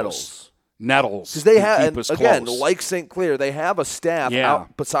us close. Nettles. Because they have, keep us again, close. like St. Clair, they have a staff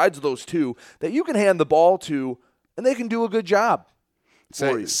out besides those 2 that you can hand the ball to, and they can do a good job.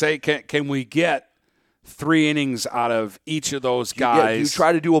 Can we get 3 innings out of each of those guys? You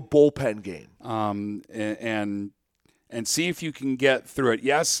try to do a bullpen game. And see if you can get through it.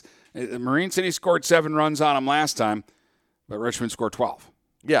 Yes, Marine City scored 7 runs on them last time, but Richmond scored 12.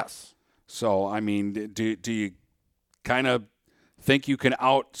 Yes. So, I mean, do you kind of think you can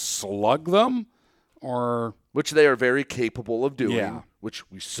out-slug them? Which they are very capable of doing, which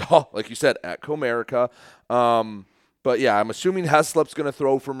we saw, like you said, at Comerica. But, yeah, I'm assuming Heslop's going to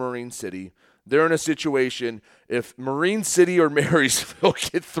throw for Marine City. They're in a situation, if Marine City or Marysville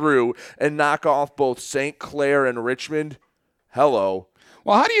get through and knock off both St. Clair and Richmond, hello.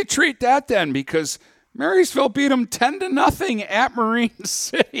 Well, how do you treat that then? Because Marysville beat them 10-0 at Marine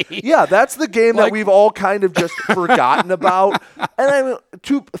City. Yeah, that's the game that we've all kind of just forgotten about. And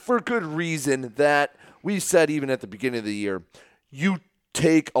for good reason that we said even at the beginning of the year, you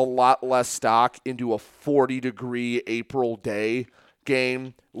take a lot less stock into a 40-degree April day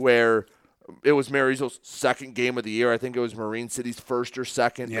game where it was Marysville's second game of the year. I think it was Marine City's first or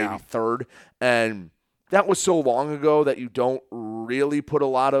second, maybe third. And that was so long ago that you don't really put a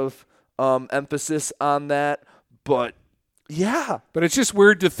lot of emphasis on that. But, yeah. But it's just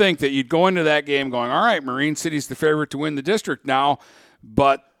weird to think that you'd go into that game going, all right, Marine City's the favorite to win the district now,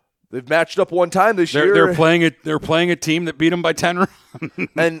 but they've matched up one time this year. They're playing a team that beat them by 10 runs.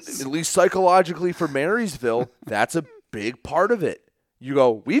 And at least psychologically for Marysville, that's a big part of it. You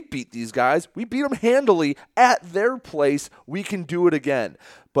go, we beat these guys. We beat them handily at their place. We can do it again.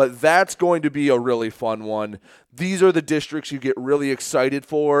 But that's going to be a really fun one. These are the districts you get really excited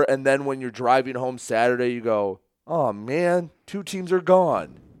for, and then when you're driving home Saturday, you go, oh, man, 2 teams are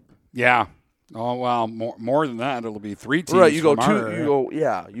gone. Yeah. Oh, well, more than that. It'll be 3 teams. Right, you go,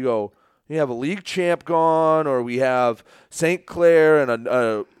 you have a league champ gone, or we have St. Clair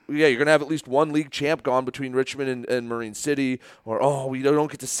and you're going to have at least one league champ gone between Richmond and Marine City, or, we don't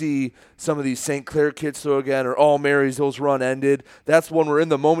get to see some of these St. Clair kids throw again, or, Marysville's run ended. That's when we're in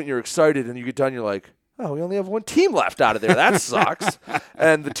the moment you're excited, and you get done, you're like, oh, we only have 1 team left out of there. That sucks.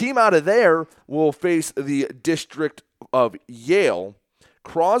 And the team out of there will face the District of Yale,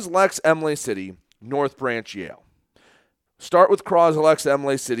 Croslex, Emily City, North Branch, Yale. Start with Croslex,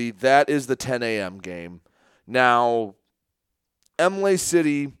 Emily City. That is the 10 a.m. game. Now, Emily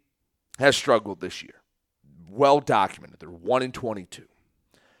City has struggled this year. Well documented. They're 1-22.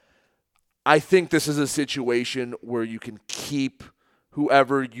 I think this is a situation where you can keep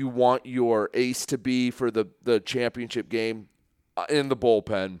whoever you want your ace to be for the championship game in the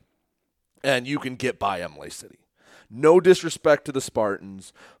bullpen, and you can get by Emily City. No disrespect to the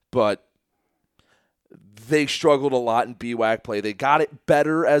Spartans, but they struggled a lot in BWAC play. They got it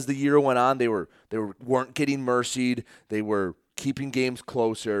better as the year went on. They weren't getting mercied. They were keeping games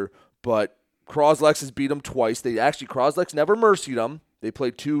closer, but Croslex has beat them twice. Croslex never mercied them. They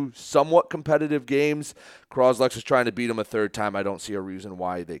played 2 somewhat competitive games. Croslex is trying to beat them a third time. I don't see a reason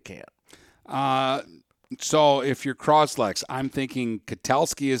why they can't. So if you're Croslex, I'm thinking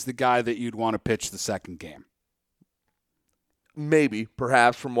Kotelski is the guy that you'd want to pitch the second game. Maybe,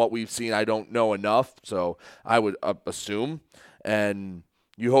 perhaps from what we've seen. I don't know enough, so I would assume. And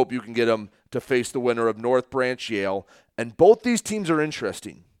you hope you can get them to face the winner of North Branch Yale. And both these teams are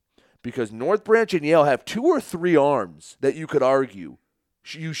interesting because North Branch and Yale have 2 or 3 arms that you could argue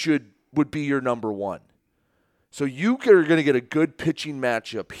would be your number one. So you are going to get a good pitching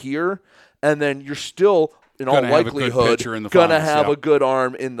matchup here, and then you're still, in all likelihood, going to have a good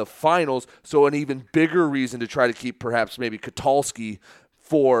arm in the finals. So an even bigger reason to try to keep perhaps maybe Kotelski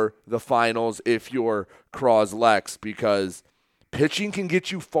for the finals if you're Croslex, because pitching can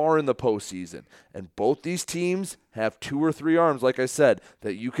get you far in the postseason. And both these teams have 2 or 3 arms, like I said,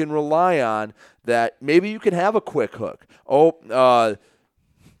 that you can rely on, that maybe you can have a quick hook.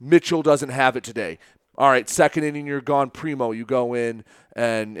 Mitchell doesn't have it today. All right, second inning, you're gone. Primo, you go in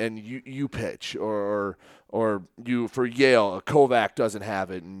and you pitch. Or you, for Yale, Kovac doesn't have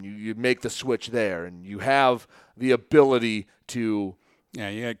it, and you make the switch there. And you have the ability to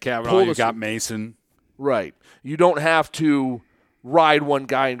you got Cavanaugh, you got Mason. Right. You don't have to ride one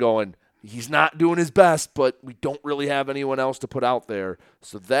guy and going, he's not doing his best, but we don't really have anyone else to put out there.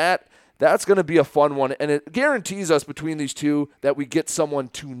 So that's going to be a fun one, and it guarantees us between these two that we get someone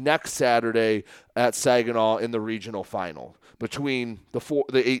to next Saturday at Saginaw in the regional final between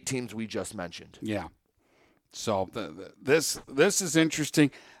the 8 teams we just mentioned. Yeah. So this is interesting.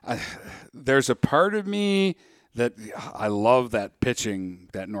 There's a part of me that I love that pitching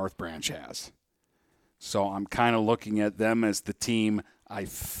that North Branch has. So I'm kind of looking at them as the team I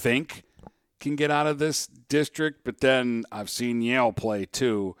think can get out of this district, but then I've seen Yale play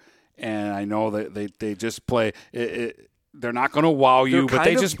too. And I know that they just play they're not going to wow you, but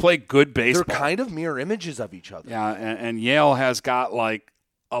they just play good baseball. They're kind of mirror images of each other. Yeah, and Yale has got like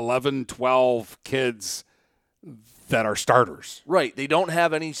 11, 12 kids that are starters. Right. They don't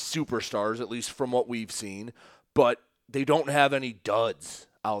have any superstars, at least from what we've seen, but they don't have any duds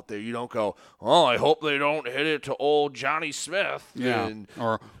out there. You don't go, I hope they don't hit it to old Johnny Smith. Yeah.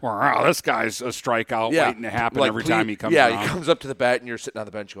 Or this guy's a strikeout waiting to happen every time he comes around. He comes up to the bat and you're sitting on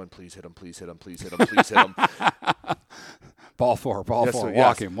the bench going, please hit him, please hit him, please hit him, please hit him. Ball four. Yes,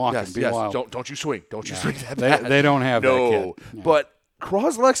 Walk him. Be wild. Don't you swing. Don't you swing that bat. They don't have that kid. Yeah. But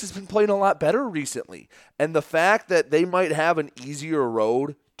Croslex has been playing a lot better recently. And the fact that they might have an easier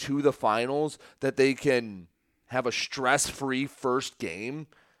road to the finals, that they can have a stress-free first game,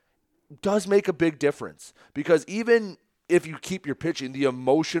 does make a big difference. Because even if you keep your pitching, the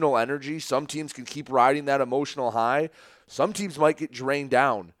emotional energy, some teams can keep riding that emotional high. Some teams might get drained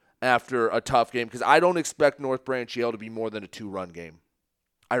down after a tough game, because I don't expect North Branch Yale to be more than a 2-run game.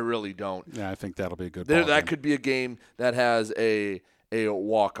 I really don't. Yeah, I think that'll be a good ball That could be a game that has a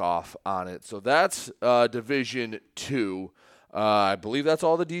walk-off on it. So that's Division 2. I believe that's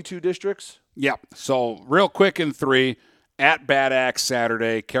all the D2 districts. Yep. So real quick in 3, at Bad Axe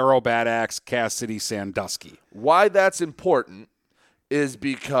Saturday, Carroll Bad Axe, Cass City Sandusky. Why that's important is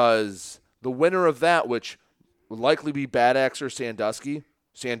because the winner of that, which would likely be Bad Axe or Sandusky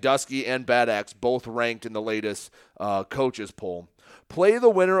and Bad Axe, both ranked in the latest coaches poll, play the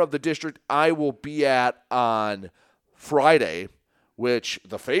winner of the district I will be at on Friday, which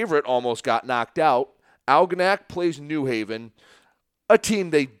the favorite almost got knocked out. Algonac plays New Haven, a team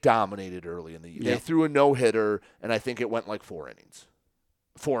they dominated early in the year. Yeah. They threw a no-hitter, and I think it went like 4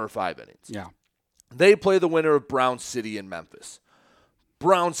 or 5 innings. Yeah. They play the winner of Brown City in Memphis.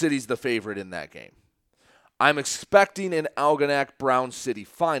 Brown City's the favorite in that game. I'm expecting an Algonac-Brown City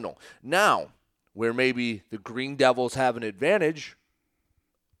final. Now, where maybe the Green Devils have an advantage,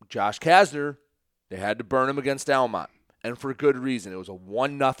 Josh Kasner, they had to burn him against Almont, and for good reason. It was a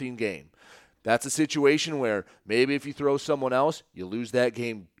 1-0 game. That's a situation where maybe if you throw someone else, you lose that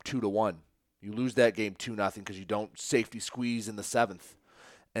game 2-1. You lose that game 2-0 because you don't safety squeeze in the 7th.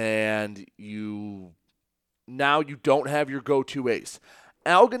 And you don't have your go-to ace.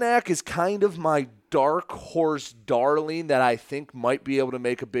 Algonac is kind of my dark horse darling that I think might be able to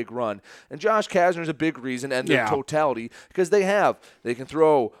make a big run. And Josh Kasner is a big reason, and their totality, because they can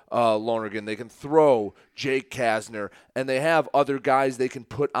throw Lonergan, they can throw Jake Kasner, and they have other guys they can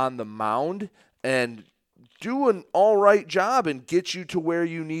put on the mound and do an all right job and get you to where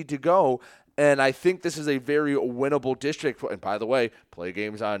you need to go. And I think this is a very winnable district. And by the way, play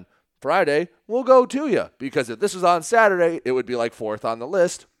games on Friday, we'll go to you, because if this was on Saturday, it would be like 4th on the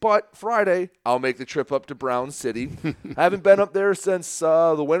list. But Friday, I'll make the trip up to Brown City. I haven't been up there since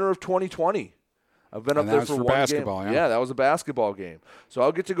the winter of 2020. I've been up there for one basketball, game. Yeah, that was a basketball game. So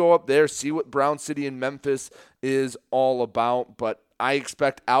I'll get to go up there, see what Brown City and Memphis is all about. But I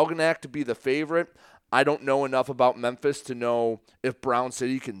expect Algonac to be the favorite. I don't know enough about Memphis to know if Brown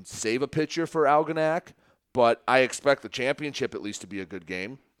City can save a pitcher for Algonac, but I expect the championship at least to be a good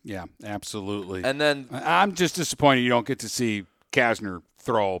game. Yeah, absolutely. And then I'm just disappointed you don't get to see Kasner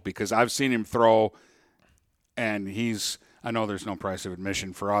throw, because I've seen him throw, and I know there's no price of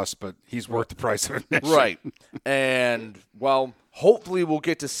admission for us, but he's worth the price of admission. Right. And, well, hopefully we'll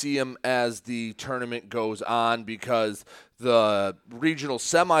get to see him as the tournament goes on, because the regional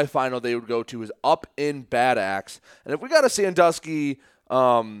semifinal they would go to is up in Bad Axe. And if we got a Sandusky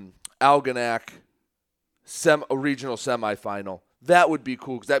Algonac a regional semifinal, that would be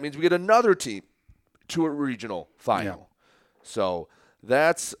cool, because that means we get another team to a regional final. Yeah. So is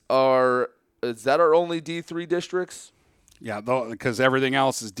that our only D3 districts? Yeah, because everything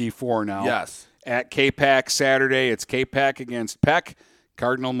else is D4 now. Yes. At K-Pac Saturday, it's K-Pac against Peck,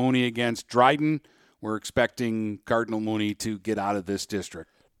 Cardinal Mooney against Dryden. We're expecting Cardinal Mooney to get out of this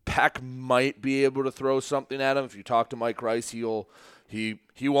district. Peck might be able to throw something at him. If you talk to Mike Rice, he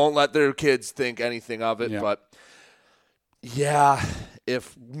won't let their kids think anything of it, but yeah,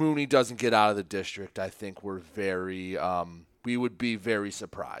 if Mooney doesn't get out of the district, I think we would be very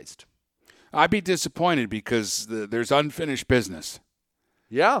surprised. I'd be disappointed, because there's unfinished business.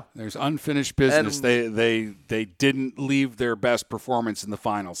 Yeah. There's unfinished business. They didn't leave their best performance in the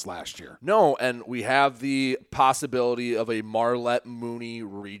finals last year. No, and we have the possibility of a Marlette-Mooney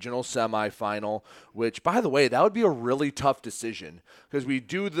regional semifinal, which, by the way, that would be a really tough decision, because we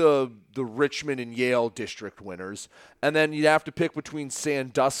do the Richmond and Yale district winners, and then you'd have to pick between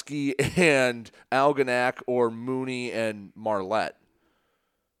Sandusky and Algonac or Mooney and Marlette.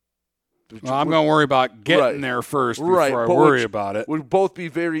 Well, I'm going to worry about getting there first before I worry about it. Would both be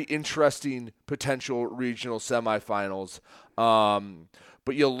very interesting potential regional semifinals.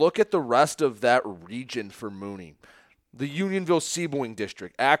 But you look at the rest of that region for Mooney. The Unionville-Seaboing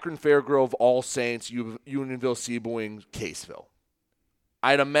District, Akron, Fairgrove, All Saints, Unionville-Seaboing, Caseville.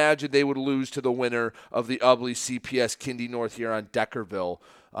 I'd imagine they would lose to the winner of the Ubley CPS Kindy North Huron Deckerville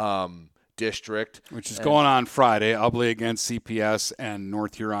district, which is going on Friday. Ubley against CPS and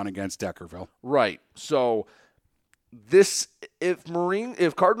North Huron against Deckerville. Right. So if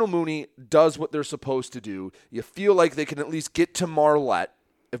Cardinal Mooney does what they're supposed to do, you feel like they can at least get to Marlette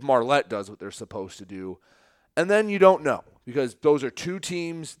if Marlette does what they're supposed to do. And then you don't know, because those are two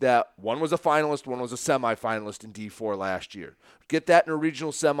teams that one was a finalist, one was a semifinalist in D4 last year. Get that in a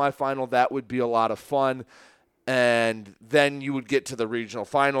regional semifinal, that would be a lot of fun. And then you would get to the regional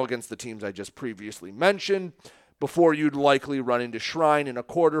final against the teams I just previously mentioned before you'd likely run into Shrine in a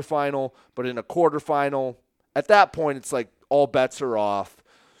quarterfinal. But in a quarterfinal, at that point, it's like all bets are off.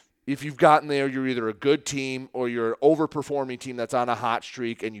 If you've gotten there, you're either a good team or you're an overperforming team that's on a hot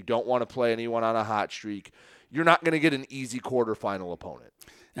streak and you don't want to play anyone on a hot streak. You're not going to get an easy quarterfinal opponent.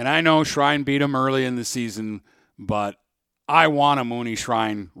 And I know Shrine beat them early in the season, but I want a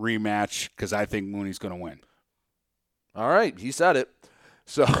Mooney-Shrine rematch because I think Mooney's going to win. All right, he said it.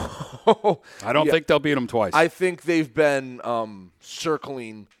 So I don't think they'll beat them twice. I think they've been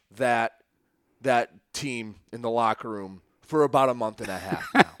circling that team in the locker room for about a month and a half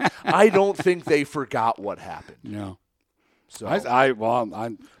now. I don't think they forgot what happened. No. So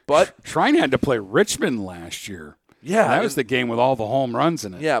but Shrine had to play Richmond last year. Yeah, that was the game with all the home runs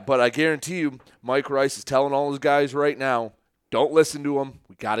in it. Yeah, but I guarantee you, Mike Rice is telling all his guys right now, don't listen to him.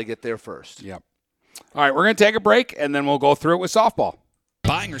 We got to get there first. Yep. All right, we're going to take a break, and then we'll go through it with softball.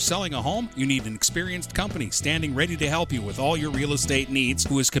 Buying or selling a home? You need an experienced company standing ready to help you with all your real estate needs,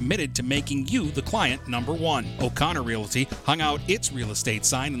 who is committed to making you the client number one. O'Connor Realty hung out its real estate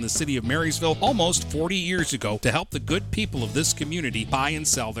sign in the city of Marysville almost 40 years ago to help the good people of this community buy and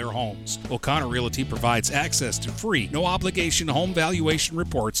sell their homes. O'Connor Realty provides access to free, no-obligation home valuation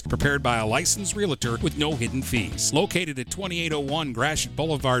reports prepared by a licensed realtor with no hidden fees. Located at 2801 Gratiot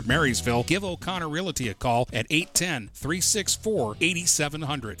Boulevard, Marysville, give O'Connor Realty a call at 810-364-8700.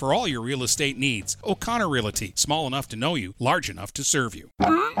 1100. For all your real estate needs, O'Connor Realty. Small enough to know you, large enough to serve you.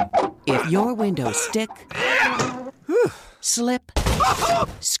 If your windows stick, slip,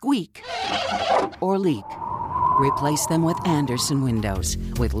 squeak, or leak, replace them with Andersen Windows.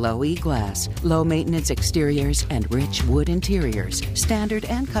 With low-E glass, low-maintenance exteriors, and rich wood interiors, standard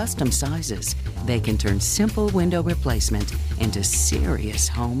and custom sizes, they can turn simple window replacement into serious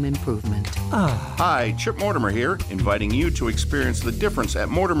home improvement. Hi, Chip Mortimer here, inviting you to experience the difference at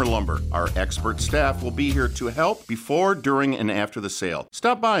Mortimer Lumber. Our expert staff will be here to help before, during, and after the sale.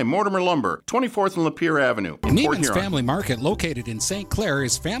 Stop by Mortimer Lumber, 24th and Lapeer Avenue. Neiman's Family Market, located in St. Clair,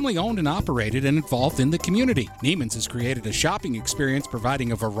 is family-owned and operated and involved in the community. Neiman's has created a shopping experience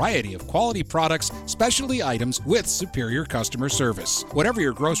providing a variety of quality products, specialty items with superior customer service. Whatever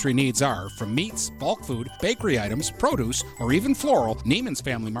your grocery needs are, from meats, bulk food, bakery items, produce, or even floral, Neiman's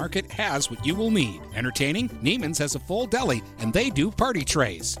Family Market has what you will need. Entertaining? Neiman's has a full deli, and they do party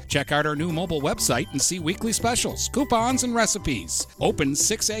trays. Check out our new mobile website and see weekly specials, coupons, and recipes. Open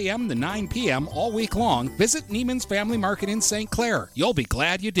 6 a.m. to 9 p.m. all week long. Visit Neiman's Family Market in St. Clair. You'll be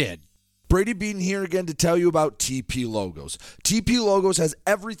glad you did. Brady Beaton here again to tell you about TP Logos. TP Logos has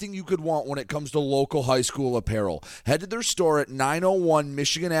everything you could want when it comes to local high school apparel. Head to their store at 901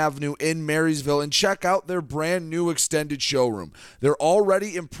 Michigan Avenue in Marysville and check out their brand new extended showroom. Their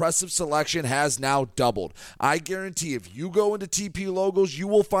already impressive selection has now doubled. I guarantee if you go into TP Logos, you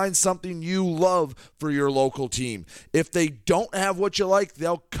will find something you love for your local team. If they don't have what you like,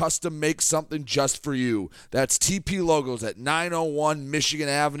 they'll custom make something just for you. That's TP Logos at 901 Michigan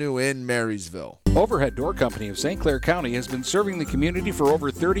Avenue in Marysville. Overhead Door Company of St. Clair County has been serving the community for over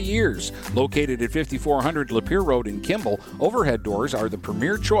 30 years. Located at 5400 Lapeer Road in Kimball, Overhead Doors are the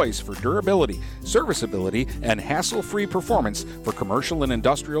premier choice for durability, serviceability, and hassle-free performance for commercial and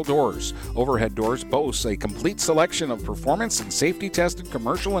industrial doors. Overhead Doors boasts a complete selection of performance and safety-tested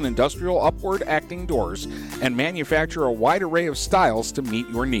commercial and industrial upward-acting doors and manufacture a wide array of styles to meet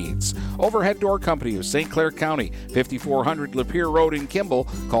your needs. Overhead Door Company of St. Clair County, 5400 Lapeer Road in Kimball.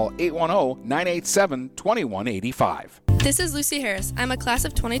 Call 810-987-2185. This is Lucy Harris. I'm a class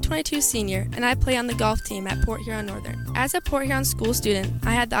of 2022 senior, and I play on the golf team at Port Huron Northern. As a Port Huron school student,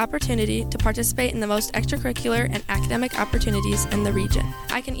 I had the opportunity to participate in the most extracurricular and academic opportunities in the region.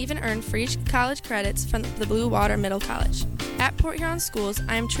 I can even earn free college credits from the Blue Water Middle College. At Port Huron schools,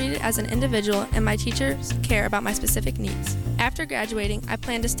 I am treated as an individual, and my teachers care about my specific needs. After graduating, I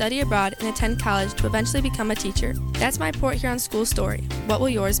plan to study abroad and attend college to eventually become a teacher. That's my Port Huron school story. What will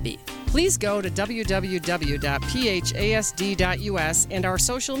yours be? Please go to www.phasd.us and our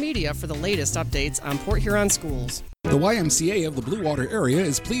social media for the latest updates on Port Huron schools. The YMCA of the Blue Water area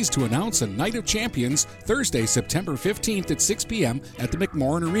is pleased to announce a Night of Champions Thursday, September 15th at 6 p.m. at the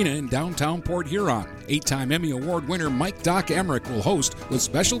McMorran Arena in downtown Port Huron. 8-time Emmy Award winner Mike Doc Emmerich will host with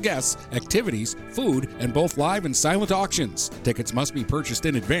special guests, activities, food, and both live and silent auctions. Tickets must be purchased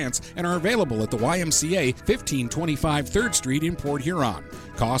in advance and are available at the YMCA, 1525 3rd Street in Port Huron.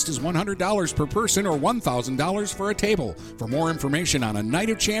 Cost is $100 per person or $1,000 for a table. For more information on a Night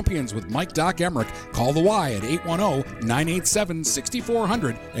of Champions with Mike Doc Emmerich, call the Y at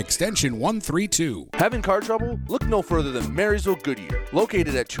 810-987-6400, extension 132. Having car trouble? Look no further than Marysville Goodyear.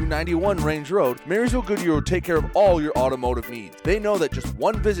 Located at 291 Range Road, Marysville Goodyear will take care of all your automotive needs. They know that just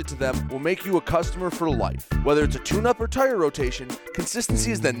one visit to them will make you a customer for life. Whether it's a tune-up or tire rotation,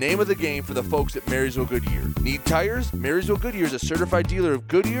 consistency is the name of the game for the folks at Marysville Goodyear. Need tires? Marysville Goodyear is a certified dealer of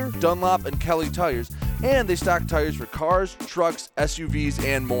Goodyear, Dunlop, and Kelly tires, and they stock tires for cars, trucks, SUVs,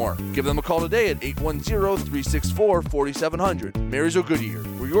 and more. Give them a call today at 810-364-4700. Marysville Goodyear,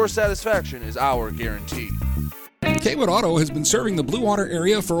 where your satisfaction is our guarantee. Kaywood Auto has been serving the Blue Water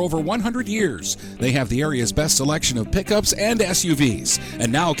area for over 100 years. They have the area's best selection of pickups and SUVs.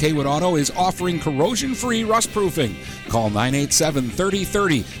 And now Kaywood Auto is offering corrosion-free rust proofing. Call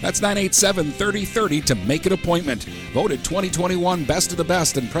 987-3030. That's 987-3030 to make an appointment. Voted 2021 Best of the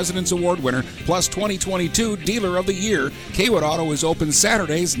Best and President's Award winner, plus 2022 Dealer of the Year, Kaywood Auto is open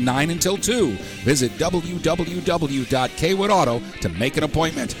Saturdays 9 until 2. Visit www.kaywoodauto to make an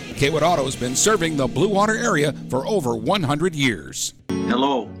appointment. Kaywood Auto has been serving the Blue Water area for over 100 years.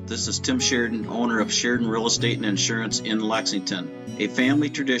 Hello, this is Tim Sheridan, owner of Sheridan Real Estate and Insurance in Lexington, a family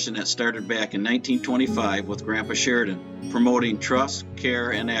tradition that started back in 1925 with Grandpa Sheridan. Promoting trust,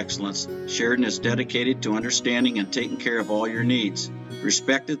 care, and excellence, Sheridan is dedicated to understanding and taking care of all your needs.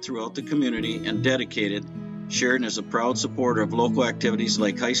 Respected throughout the community and dedicated, Sheridan is a proud supporter of local activities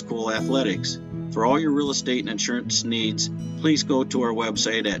like high school athletics. For all your real estate and insurance needs, please go to our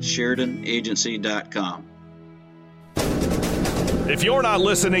website at SheridanAgency.com. If you're not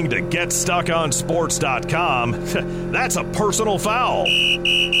listening to GetStuckOnSports.com, that's a personal foul.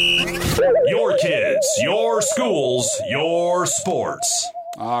 Your kids, your schools, your sports.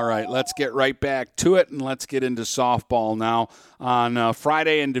 All right, let's get right back to it, and let's get into softball now. On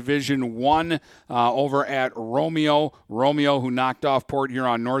Friday in Division I, over at Romeo. Romeo, who knocked off Port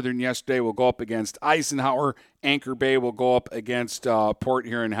Huron Northern yesterday, will go up against Eisenhower. Anchor Bay will go up against Port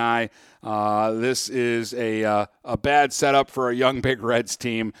Huron High. This is a bad setup for a young Big Reds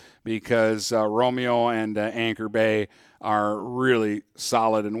team because Romeo and Anchor Bay are really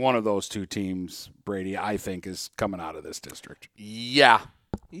solid, and one of those two teams, Brady, I think, is coming out of this district. Yeah.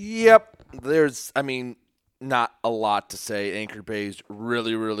 Yep. There's, not a lot to say. Anchor Bay's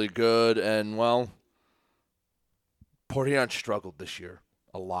really, really good, and, Port Huron struggled this year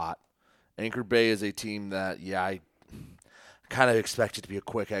a lot. Anchor Bay is a team that, I kind of expect it to be a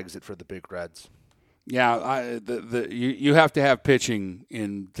quick exit for the Big Reds. Yeah, you have to have pitching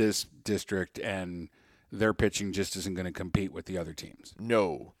in this district, and their pitching just isn't going to compete with the other teams.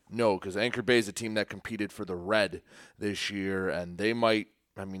 No, because Anchor Bay is a team that competed for the Red this year, and they might,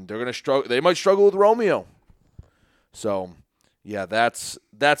 they're going to struggle. They might struggle with Romeo. So, yeah, that's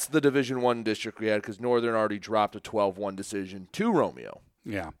the Division I district we had because Northern already dropped a 12-1 decision to Romeo.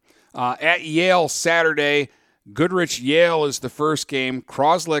 Yeah. At Yale Saturday, Goodrich-Yale is the first game.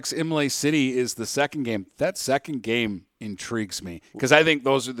 Croslex-Imlay City is the second game. That second game intrigues me because I think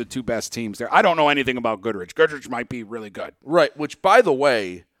those are the two best teams there. I don't know anything about Goodrich. Goodrich might be really good. Right, which, by the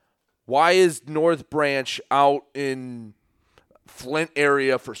way, why is North Branch out in Flint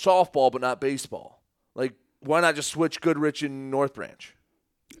area for softball but not baseball? Like, why not just switch Goodrich and North Branch?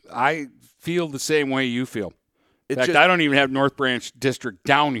 I feel the same way you feel. In fact, I don't even have North Branch District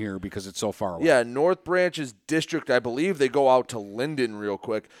down here because it's so far away. Yeah, North Branch's district, I believe they go out to Linden real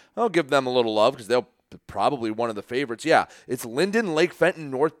quick. I'll give them a little love because they'll probably one of the favorites. Yeah, it's Linden, Lake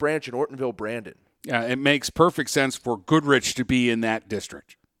Fenton, North Branch, and Ortonville, Brandon. Yeah, it makes perfect sense for Goodrich to be in that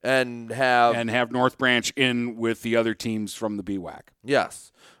district. And have North Branch in with the other teams from the BWAC.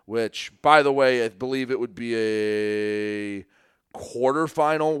 Yes, which, by the way, I believe it would be a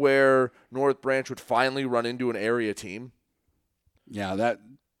quarterfinal where North Branch would finally run into an area team. Yeah,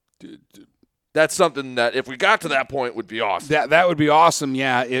 that's something that if we got to that point would be awesome. That would be awesome,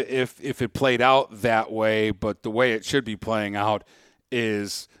 yeah, if it played out that way. But the way it should be playing out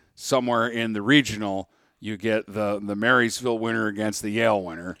is somewhere in the regional. You get the Marysville winner against the Yale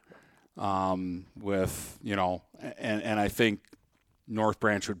winner, and I think North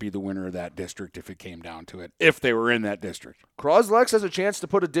Branch would be the winner of that district if it came down to it, if they were in that district. Croslex has a chance to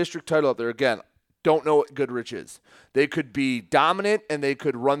put a district title up there. Again, don't know what Goodrich is. They could be dominant, and they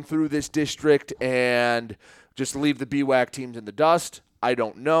could run through this district and just leave the BWAC teams in the dust. I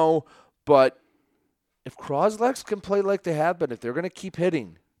don't know. But if Croslex can play like they have been, if they're going to keep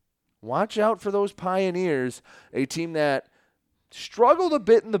hitting, watch out for those Pioneers, a team that struggled a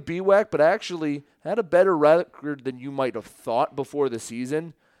bit in the BWAC, but actually had a better record than you might have thought before the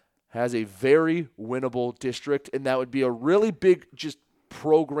season, has a very winnable district, and that would be a really big just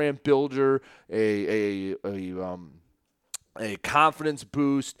program builder, a confidence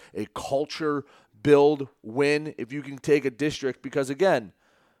boost, a culture build win if you can take a district because, again,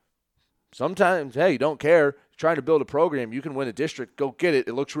 sometimes, hey, you don't care. You're trying to build a program. You can win a district. Go get it.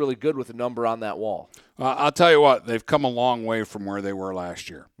 It looks really good with a number on that wall. I'll tell you what. They've come a long way from where they were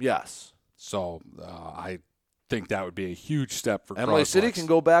last year. Yes. So I think that would be a huge step for Imlay City can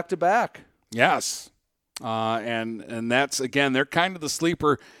go back-to-back. Yes. And that's, again, they're kind of the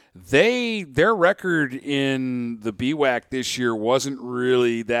sleeper. Their record in the BWAC this year wasn't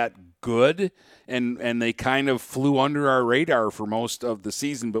really that good, and they kind of flew under our radar for most of the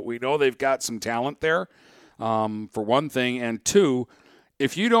season. But we know they've got some talent there, for one thing. And two,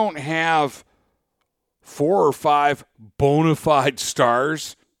 if you don't have 4 or 5 bona fide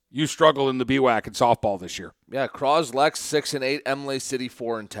stars, you struggle in the BWAC in softball this year. Yeah, Croslex 6-8, Imlay City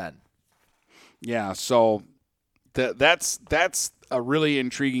 4-10. Yeah, so that's a really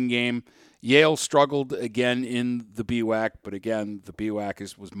intriguing game. Yale struggled again in the BWAC, but again, the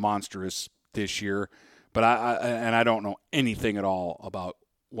BWAC was monstrous this year. But I don't know anything at all about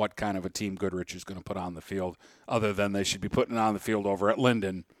what kind of a team Goodrich is going to put on the field, other than they should be putting it on the field over at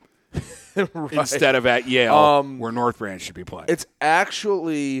Linden right. Instead of at Yale, where North Branch should be playing. It's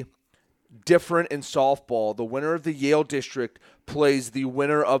actually different in softball. The winner of the Yale district plays the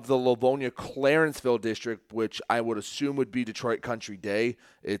winner of the Livonia-Clarenceville district, which I would assume would be Detroit Country Day.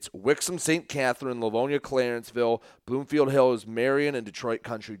 It's Wixom St. Catherine, Livonia-Clarenceville, Bloomfield Hills, Marion, and Detroit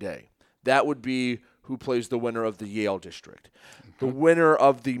Country Day. That would be who plays the winner of the Yale district. The winner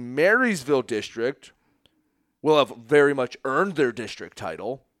of the Marysville district will have very much earned their district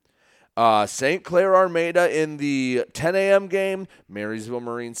title. St. Clair Armada in the 10 a.m. game, Marysville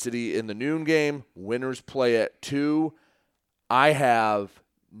Marine City in the noon game. Winners play at 2. I have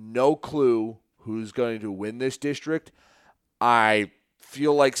no clue who's going to win this district. I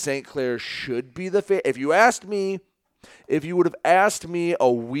feel like St. Clair should be the favorite. If you would have asked me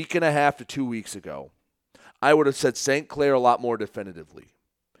a week and a half to 2 weeks ago, I would have said St. Clair a lot more definitively.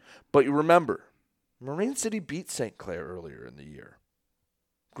 But you remember, Marine City beat St. Clair earlier in the year.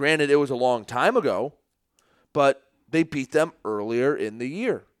 Granted, it was a long time ago, but they beat them earlier in the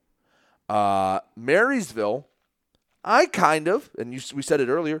year. Marysville, I kind of, and we said it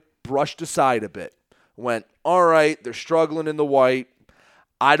earlier, brushed aside a bit. Went, all right, they're struggling in the white.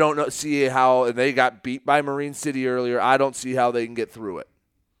 I don't see how, and they got beat by Marine City earlier. I don't see how they can get through it.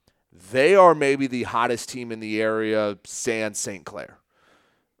 They are maybe the hottest team in the area, sans St. Clair.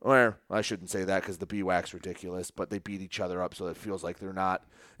 Or I shouldn't say that because the BWAC's ridiculous, but they beat each other up, so it feels like they're not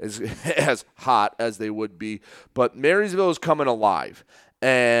as hot as they would be. But Marysville is coming alive,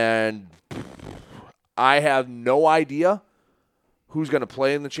 and I have no idea who's going to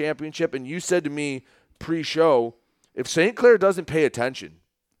play in the championship. And you said to me pre-show, if St. Clair doesn't pay attention,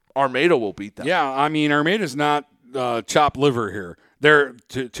 Armada will beat them. Yeah, I mean, Armada's not chopped liver here. They're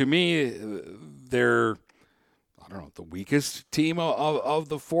to me, they're I don't know, the weakest team of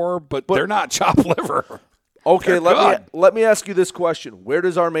the four, but they're not chopped liver. Okay, let me ask you this question. Where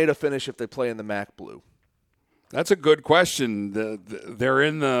does Armada finish if they play in the MAC Blue? That's a good question. They're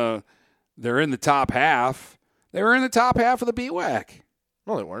in the top half. They were in the top half of the BWAC.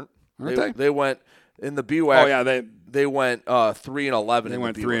 No, they weren't. Aren't they? They went in the BWAC. Oh yeah, they went 3-11. They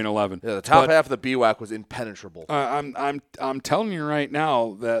went 3-11. Yeah, the top half of the BWAC was impenetrable. I'm telling you right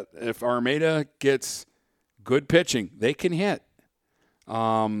now that if Armada gets good pitching, they can hit.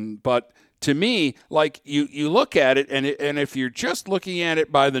 But to me, like you look at it, and if you're just looking at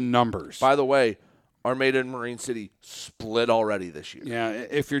it by the numbers. By the way, Armada and Marine City split already this year. Yeah,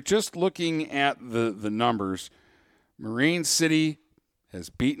 if you're just looking at the numbers, Marine City has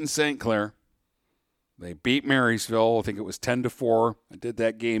beaten St. Clair. They beat Marysville. I think it was 10-4. I did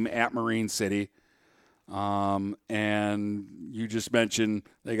that game at Marine City. And you just mentioned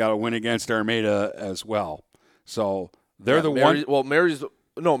they got a win against Armada as well. So they're one. Well, Marysville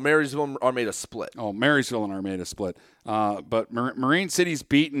and Armada split. Oh, Marysville and Armada split. But Marine City's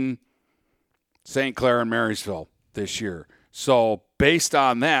beaten St. Clair and Marysville this year. So based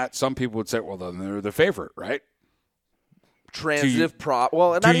on that, some people would say, well, then they're the favorite, right? Transitive prop.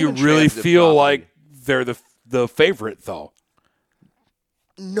 Well, do you really feel like they're the favorite, though?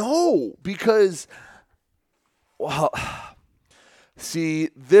 No, because, well, see,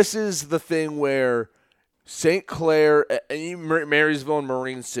 this is the thing where St. Clair, Marysville, and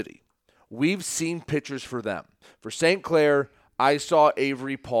Marine City, we've seen pitchers for them. For St. Clair, I saw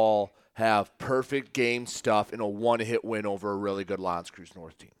Avery Paul have perfect game stuff in a one-hit win over a really good L'Anse Creuse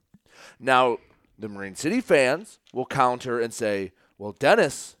North team. Now, the Marine City fans will counter and say, well,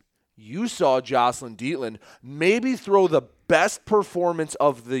 Dennis, you saw Jocelyn Dietland maybe throw the best performance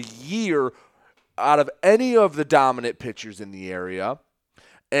of the year out of any of the dominant pitchers in the area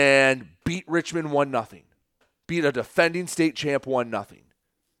and beat Richmond 1-0. Beat a defending state champ 1-0.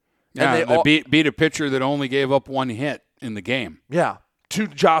 Yeah, and they beat a pitcher that only gave up one hit in the game. Yeah, to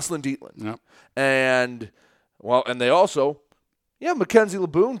Jocelyn Dietland. Yep. And they also, Mackenzie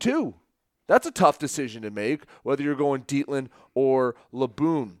LeBoon too. That's a tough decision to make, whether you're going Dietland or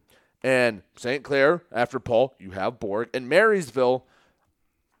LeBoon. And St. Clair, after Paul, you have Borg. And Marysville,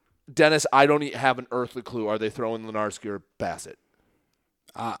 Dennis, I don't have an earthly clue. Are they throwing Lenarski or Bassett?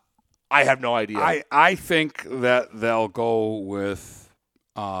 I have no idea. I think that they'll go with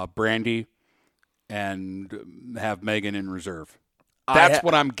Brandy and have Megan in reserve. That's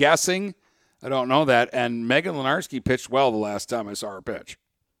what I'm guessing. I don't know that. And Megan Lenarski pitched well the last time I saw her pitch.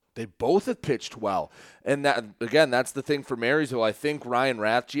 They both have pitched well. And that, again, that's the thing for Marysville. I think Ryan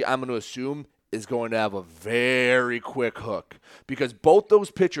Rathje, I'm going to assume, is going to have a very quick hook. Because both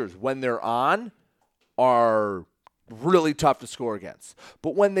those pitchers, when they're on, are really tough to score against.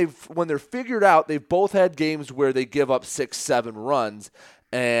 But when they're figured out, they've both had games where they give up 6-7 runs.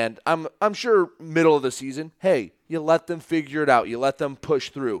 And I'm sure middle of the season, hey, you let them figure it out. You let them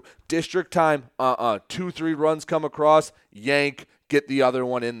push through. District time, 2-3 runs come across, yank, get the other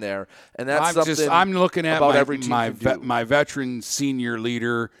one in there. And that's I'm looking at about every team my veteran senior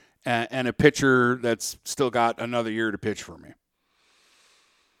leader and a pitcher that's still got another year to pitch for me.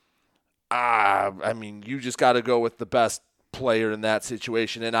 I mean, you just got to go with the best player in that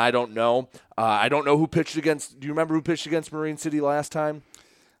situation, and I don't know. I don't know who pitched against – do you remember who pitched against Marine City last time?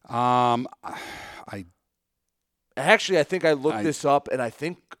 I Actually, I think I looked this up, and I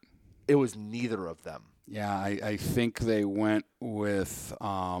think it was neither of them. Yeah, I think they went with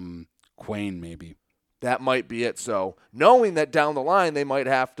Quain maybe. That might be it. So knowing that down the line they might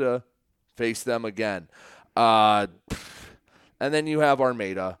have to face them again. And then you have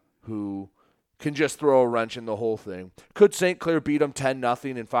Armada, who can just throw a wrench in the whole thing. Could St. Clair beat them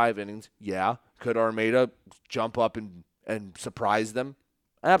 10-0 in 5 innings? Yeah. Could Armada jump up and surprise them?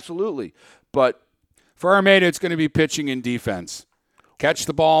 Absolutely. But for Armada, it's going to be pitching and defense. Catch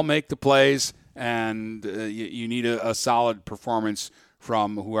the ball, make the plays, and you need a solid performance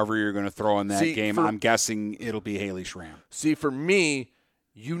from whoever you're going to throw in that game. I'm guessing it'll be Haley Schramm. See, for me,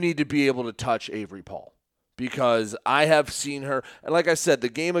 you need to be able to touch Avery Paul because I have seen her. And like I said, the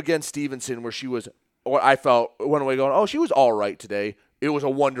game against Stevenson where she was, I went away going, oh, she was all right today. It was a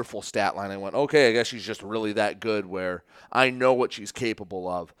wonderful stat line. I went, okay, I guess she's just really that good where I know what she's capable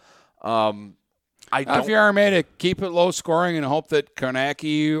of. If you're Armada, keep it low scoring and hope that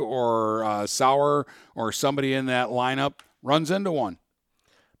Kornacki or Sauer or somebody in that lineup runs into one.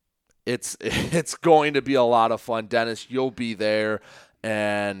 It's going to be a lot of fun. Dennis, you'll be there.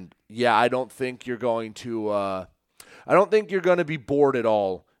 And, yeah, I don't think you're going to be bored at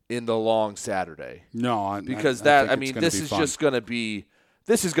all in the long Saturday. No, because this is just going to be a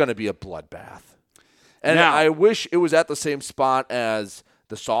bloodbath. And now, I wish it was at the same spot as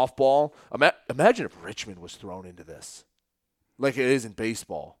the softball. Imagine if Richmond was thrown into this, like it is in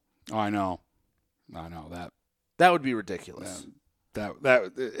baseball. Oh, I know that. That would be ridiculous.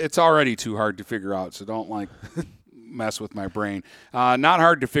 That it's already too hard to figure out. So don't mess with my brain. Not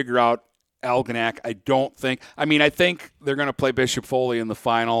hard to figure out. Algonac, I don't think. I think they're going to play Bishop Foley in the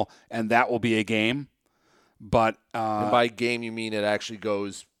final, and that will be a game. But and by game, you mean it actually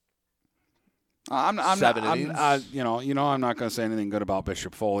goes. I'm 7 innings. I'm not going to say anything good about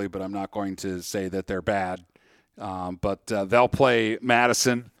Bishop Foley, but I'm not going to say that they're bad. But they'll play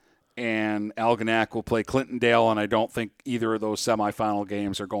Madison, and Algonac will play Clintondale, and I don't think either of those semifinal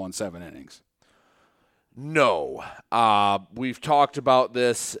games are going 7 innings. No. We've talked about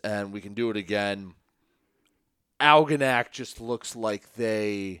this, and we can do it again. Algonac just looks like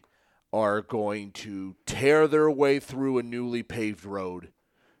they are going to tear their way through a newly paved road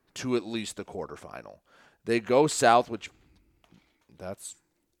to at least the quarterfinal. They go south, which I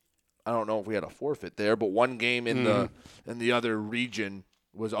don't know if we had a forfeit there, but one game in the other region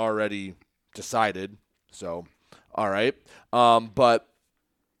was already decided. So, all right. But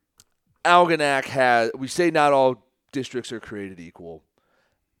Algonac we say not all districts are created equal.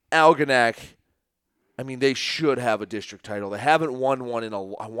 Algonac, they should have a district title. They haven't won one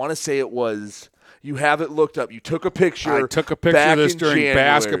I want to say it was, you have it looked up. You took a picture. I took a picture of this during January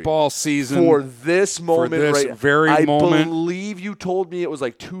basketball season. For this moment, for this right? very moment. I believe you told me it was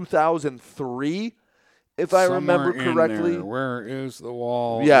 2003, if I remember correctly. Where is the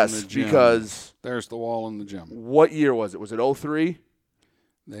wall? Yes, in the gym? Because there's the wall in the gym. What year was it? Was it 2003?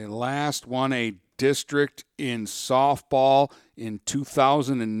 They last won a district in softball in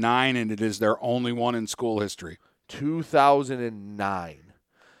 2009, and it is their only one in school history. 2009.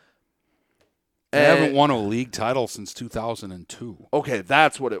 They haven't won a league title since 2002. Okay,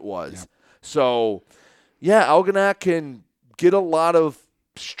 that's what it was. Yep. So, yeah, Algonac can get a lot of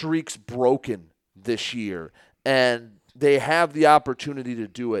streaks broken this year, and they have the opportunity to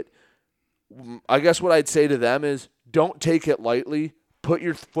do it. I guess what I'd say to them is don't take it lightly. Put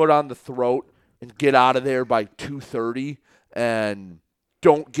your foot on the throat and get out of there by 2:30, and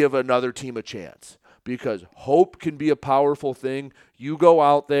don't give another team a chance. Because hope can be a powerful thing. You go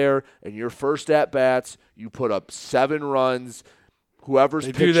out there and your first at-bats, you put up 7 runs. Whoever's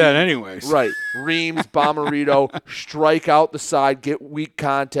they pitching. Do that anyways. Right. Reams, Bomarito, strike out the side, get weak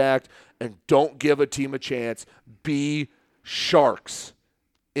contact, and don't give a team a chance. Be Sharks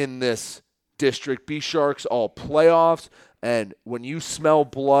in this district. Be Sharks all playoffs. And when you smell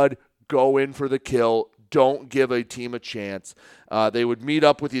blood, go in for the kill. Don't give a team a chance. They would meet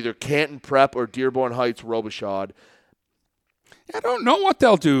up with either Canton Prep or Dearborn Heights Robichaud. I don't know what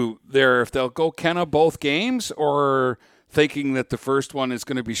they'll do there, if they'll go Kenna both games or thinking that the first one is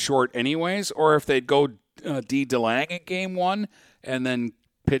going to be short anyways, or if they'd go D. DeLang in game 1 and then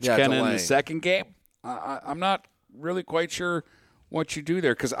pitch Kenna in the second game. I'm not really quite sure what you do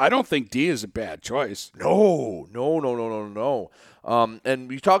there because I don't think D is a bad choice. No. And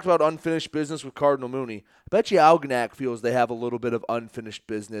we talked about unfinished business with Cardinal Mooney. I bet you Algonac feels they have a little bit of unfinished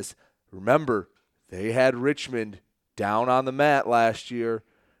business. Remember, they had Richmond down on the mat last year.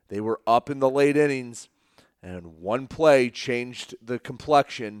 They were up in the late innings, and one play changed the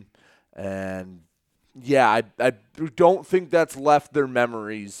complexion. And, yeah, I don't think that's left their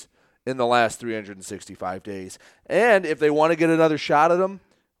memories in the last 365 days. And if they want to get another shot at them,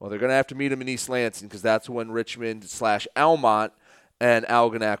 well, they're going to have to meet them in East Lansing because that's when Richmond/Almont and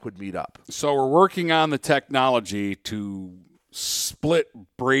Algonac would meet up. So we're working on the technology to split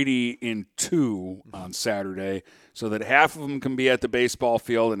Brady in two on Saturday so that half of them can be at the baseball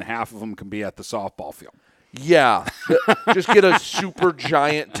field and half of them can be at the softball field. Yeah. Just get a super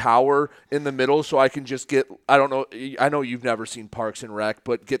giant tower in the middle so I can just get, I don't know, I know you've never seen Parks and Rec,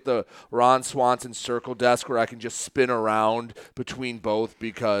 but get the Ron Swanson circle desk where I can just spin around between both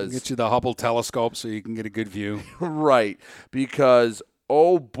because. Get you the Hubble telescope so you can get a good view. Right. Because,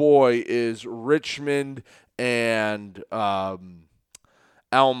 oh boy, is Richmond and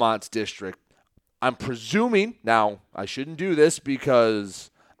Almont's district. I'm presuming, now I shouldn't do this because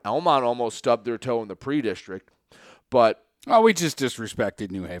Almont almost stubbed their toe in the pre-district, but... Oh, we just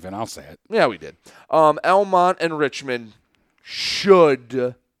disrespected New Haven. I'll say it. Yeah, we did. Almont and Richmond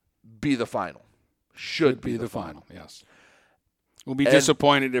should be the final. Should be the final, yes. We'll be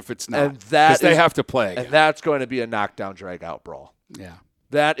disappointed if it's not. Because they have to play again. And that's going to be a knockdown, drag-out brawl. Yeah.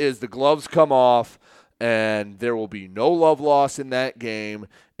 That is, the gloves come off, and there will be no love loss in that game.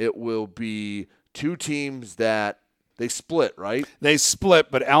 It will be two teams that they split, right? They split,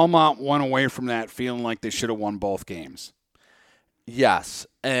 but Almont went away from that feeling like they should have won both games. Yes,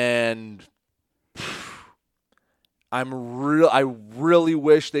 and I really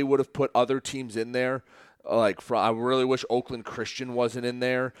wish they would have put other teams in there. I really wish Oakland Christian wasn't in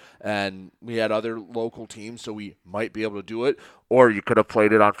there, and we had other local teams, so we might be able to do it. Or you could have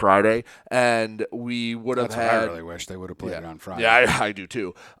played it on Friday, and we would have had. I really wish they would have played it on Friday. Yeah, I do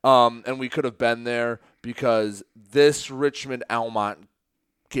too. And we could have been there because this Richmond-Almont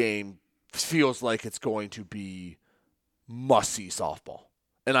game feels like it's going to be must-see softball,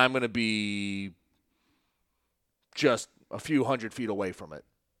 and I'm going to be just a few hundred feet away from it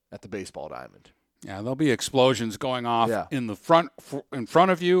at the baseball diamond. Yeah, there'll be explosions going off in front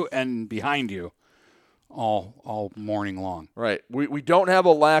of you and behind you all morning long. Right. We don't have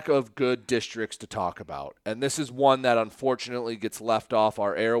a lack of good districts to talk about, and this is one that unfortunately gets left off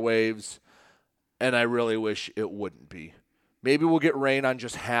our airwaves, and I really wish it wouldn't be. Maybe we'll get rain on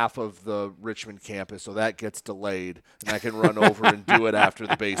just half of the Richmond campus, so that gets delayed, and I can run over and do it after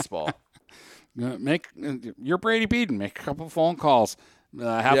the baseball. You're Brady Beaton. Make a couple phone calls.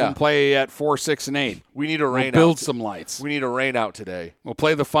 Have them play at 4, 6, and 8. We need a rain. Build some lights. We need a rain out today. We'll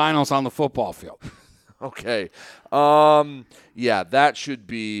play the finals on the football field. Okay. That should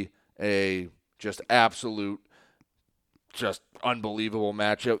be a just absolute, just unbelievable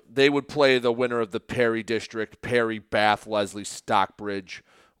matchup. They would play the winner of the Perry District, Perry, Bath, Leslie, Stockbridge,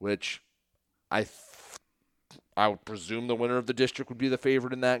 which I would presume the winner of the district would be the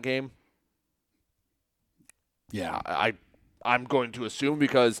favorite in that game. Yeah. I'm going to assume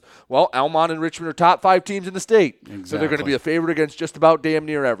because, Almont and Richmond are top 5 teams in the state. Exactly. So they're going to be a favorite against just about damn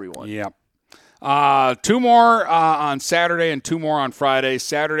near everyone. Yep. 2 more on Saturday and 2 more on Friday.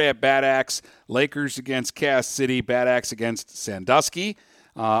 Saturday at Bad Axe, Lakers against Cass City, Bad Axe against Sandusky.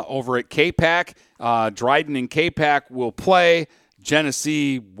 Over at K-Pac, Dryden and K-Pac will play.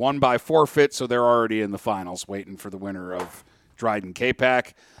 Genesee won by forfeit, so they're already in the finals waiting for the winner of Dryden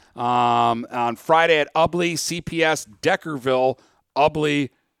K-Pac. On Friday at Ubley, CPS Deckerville,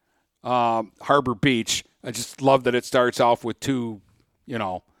 Ubley, Harbor Beach. I just love that it starts off with two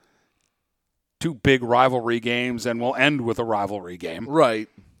big rivalry games, and we'll end with a rivalry game. Right.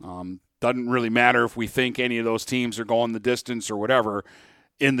 Doesn't really matter if we think any of those teams are going the distance or whatever.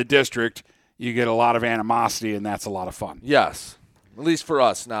 In the district, you get a lot of animosity, and that's a lot of fun. Yes. At least for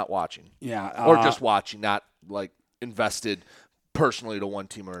us, not watching. Yeah. Or just watching, not invested personally to one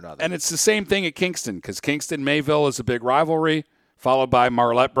team or another. And it's the same thing at Kingston, because Kingston-Mayville is a big rivalry, followed by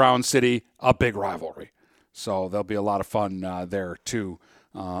Marlette-Brown City, a big rivalry. So there'll be a lot of fun there, too,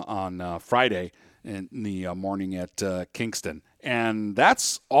 on Friday in the morning at Kingston. And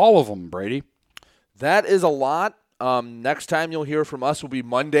that's all of them, Brady. That is a lot. Next time you'll hear from us will be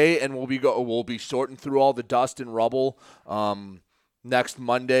Monday, and we'll be sorting through all the dust and rubble next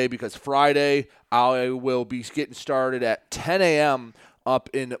Monday, because Friday I will be getting started at 10 a.m. up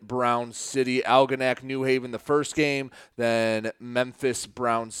in Brown City. Algonac, New Haven the first game, then Memphis,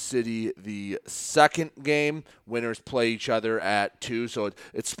 Brown City the second game. Winners play each other at 2, so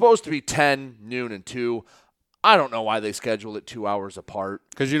it's supposed to be 10, noon, and 2. I don't know why they schedule it 2 hours apart.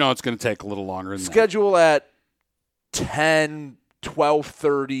 Because it's going to take a little longer than Schedule at 10,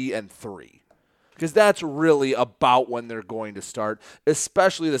 12:30, and 3. Because that's really about when they're going to start,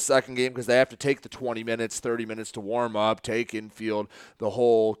 especially the second game, because they have to take the 20 minutes, 30 minutes to warm up, take infield, the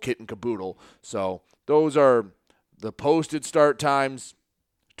whole kit and caboodle. So those are the posted start times.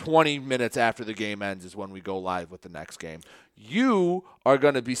 20 minutes after the game ends is when we go live with the next game. You are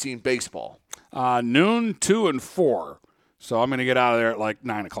going to be seeing baseball. Noon, 2, and 4. So I'm going to get out of there at like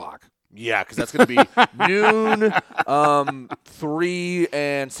 9 o'clock. Yeah, because that's going to be noon, 3,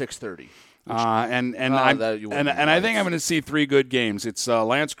 and 6:30. I think I'm going to see 3 good games. It's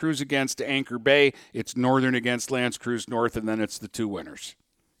L'Anse Creuse against Anchor Bay. It's Northern against L'Anse Creuse North, and then it's the 2 winners.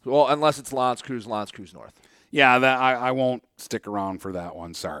 Well, unless it's L'Anse Creuse North. Yeah, I won't stick around for that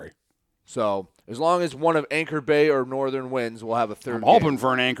one. Sorry. So as long as one of Anchor Bay or Northern wins, we'll have a third. I'm hoping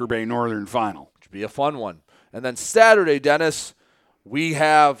for an Anchor Bay Northern final. Which would be a fun one. And then Saturday, Dennis, we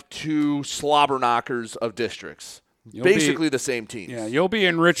have 2 slobber knockers of districts. Basically the same teams. Yeah, you'll be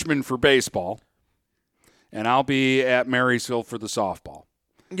in Richmond for baseball, and I'll be at Marysville for the softball.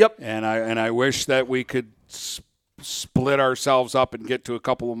 Yep. And I wish that we could split ourselves up and get to a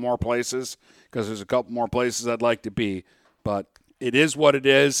couple of more places, because there's a couple more places I'd like to be. But it is what it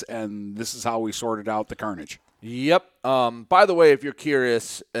is, and this is how we sorted out the carnage. Yep. By the way, if you're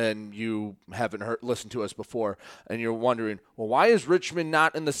curious and you haven't listened to us before and you're wondering, well, why is Richmond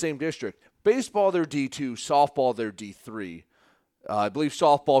not in the same district? Baseball, they're D2. Softball, they're D3. I believe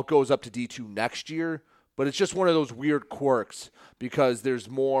softball goes up to D2 next year, but it's just one of those weird quirks because there's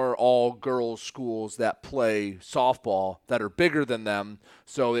more all-girls schools that play softball that are bigger than them,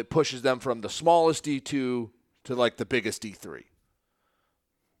 so it pushes them from the smallest D2 to, like, the biggest D3.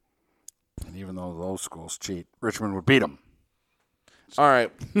 And even though those schools cheat, Richmond would beat them. All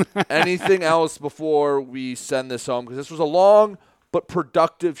right. Anything else before we send this home? Because this was a long but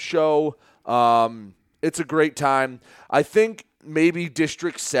productive show. It's a great time. I think maybe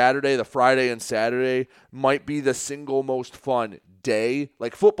District Saturday, the Friday and Saturday, might be the single most fun day.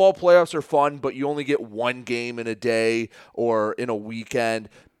 Like, football playoffs are fun, but you only get one game in a day or in a weekend.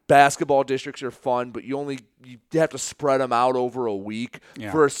 Basketball districts are fun, but you have to spread them out over a week.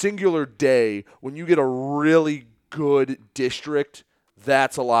 Yeah. For a singular day, when you get a really good district,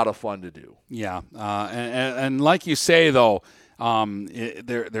 that's a lot of fun to do. Yeah, and like you say, though,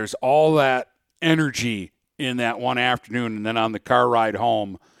 there's all that energy in that one afternoon, and then on the car ride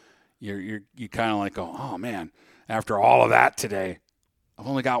home, you kind of like go, oh man, after all of that today, I've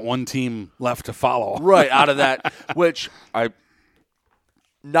only got one team left to follow. Right, out of that, which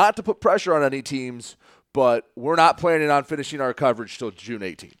not to put pressure on any teams, but we're not planning on finishing our coverage till June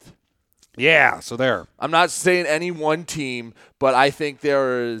 18th. Yeah, so there. I'm not saying any one team, but I think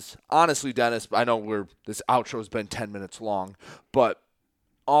there is, honestly, Dennis, I know this outro's been 10 minutes long, but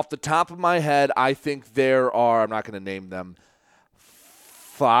off the top of my head, I think there are, I'm not going to name them,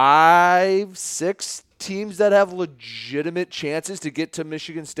 5, 6 teams that have legitimate chances to get to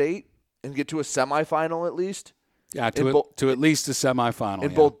Michigan State and get to a semifinal at least. Yeah, to at least a semifinal.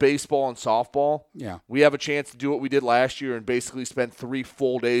 In both baseball and softball. Yeah. We have a chance to do what we did last year and basically spend 3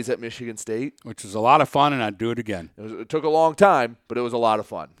 full days at Michigan State. Which was a lot of fun, and I'd do it again. It took a long time, but it was a lot of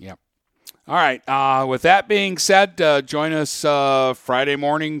fun. Yep. All right. With that being said, join us Friday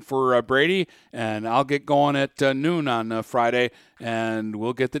morning for Brady, and I'll get going at noon on Friday, and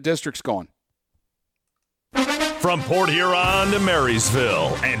we'll get the districts going. From Port Huron to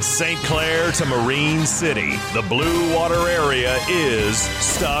Marysville and St. Clair to Marine City, the Blue Water area is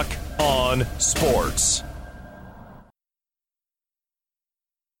Stuck on Sports.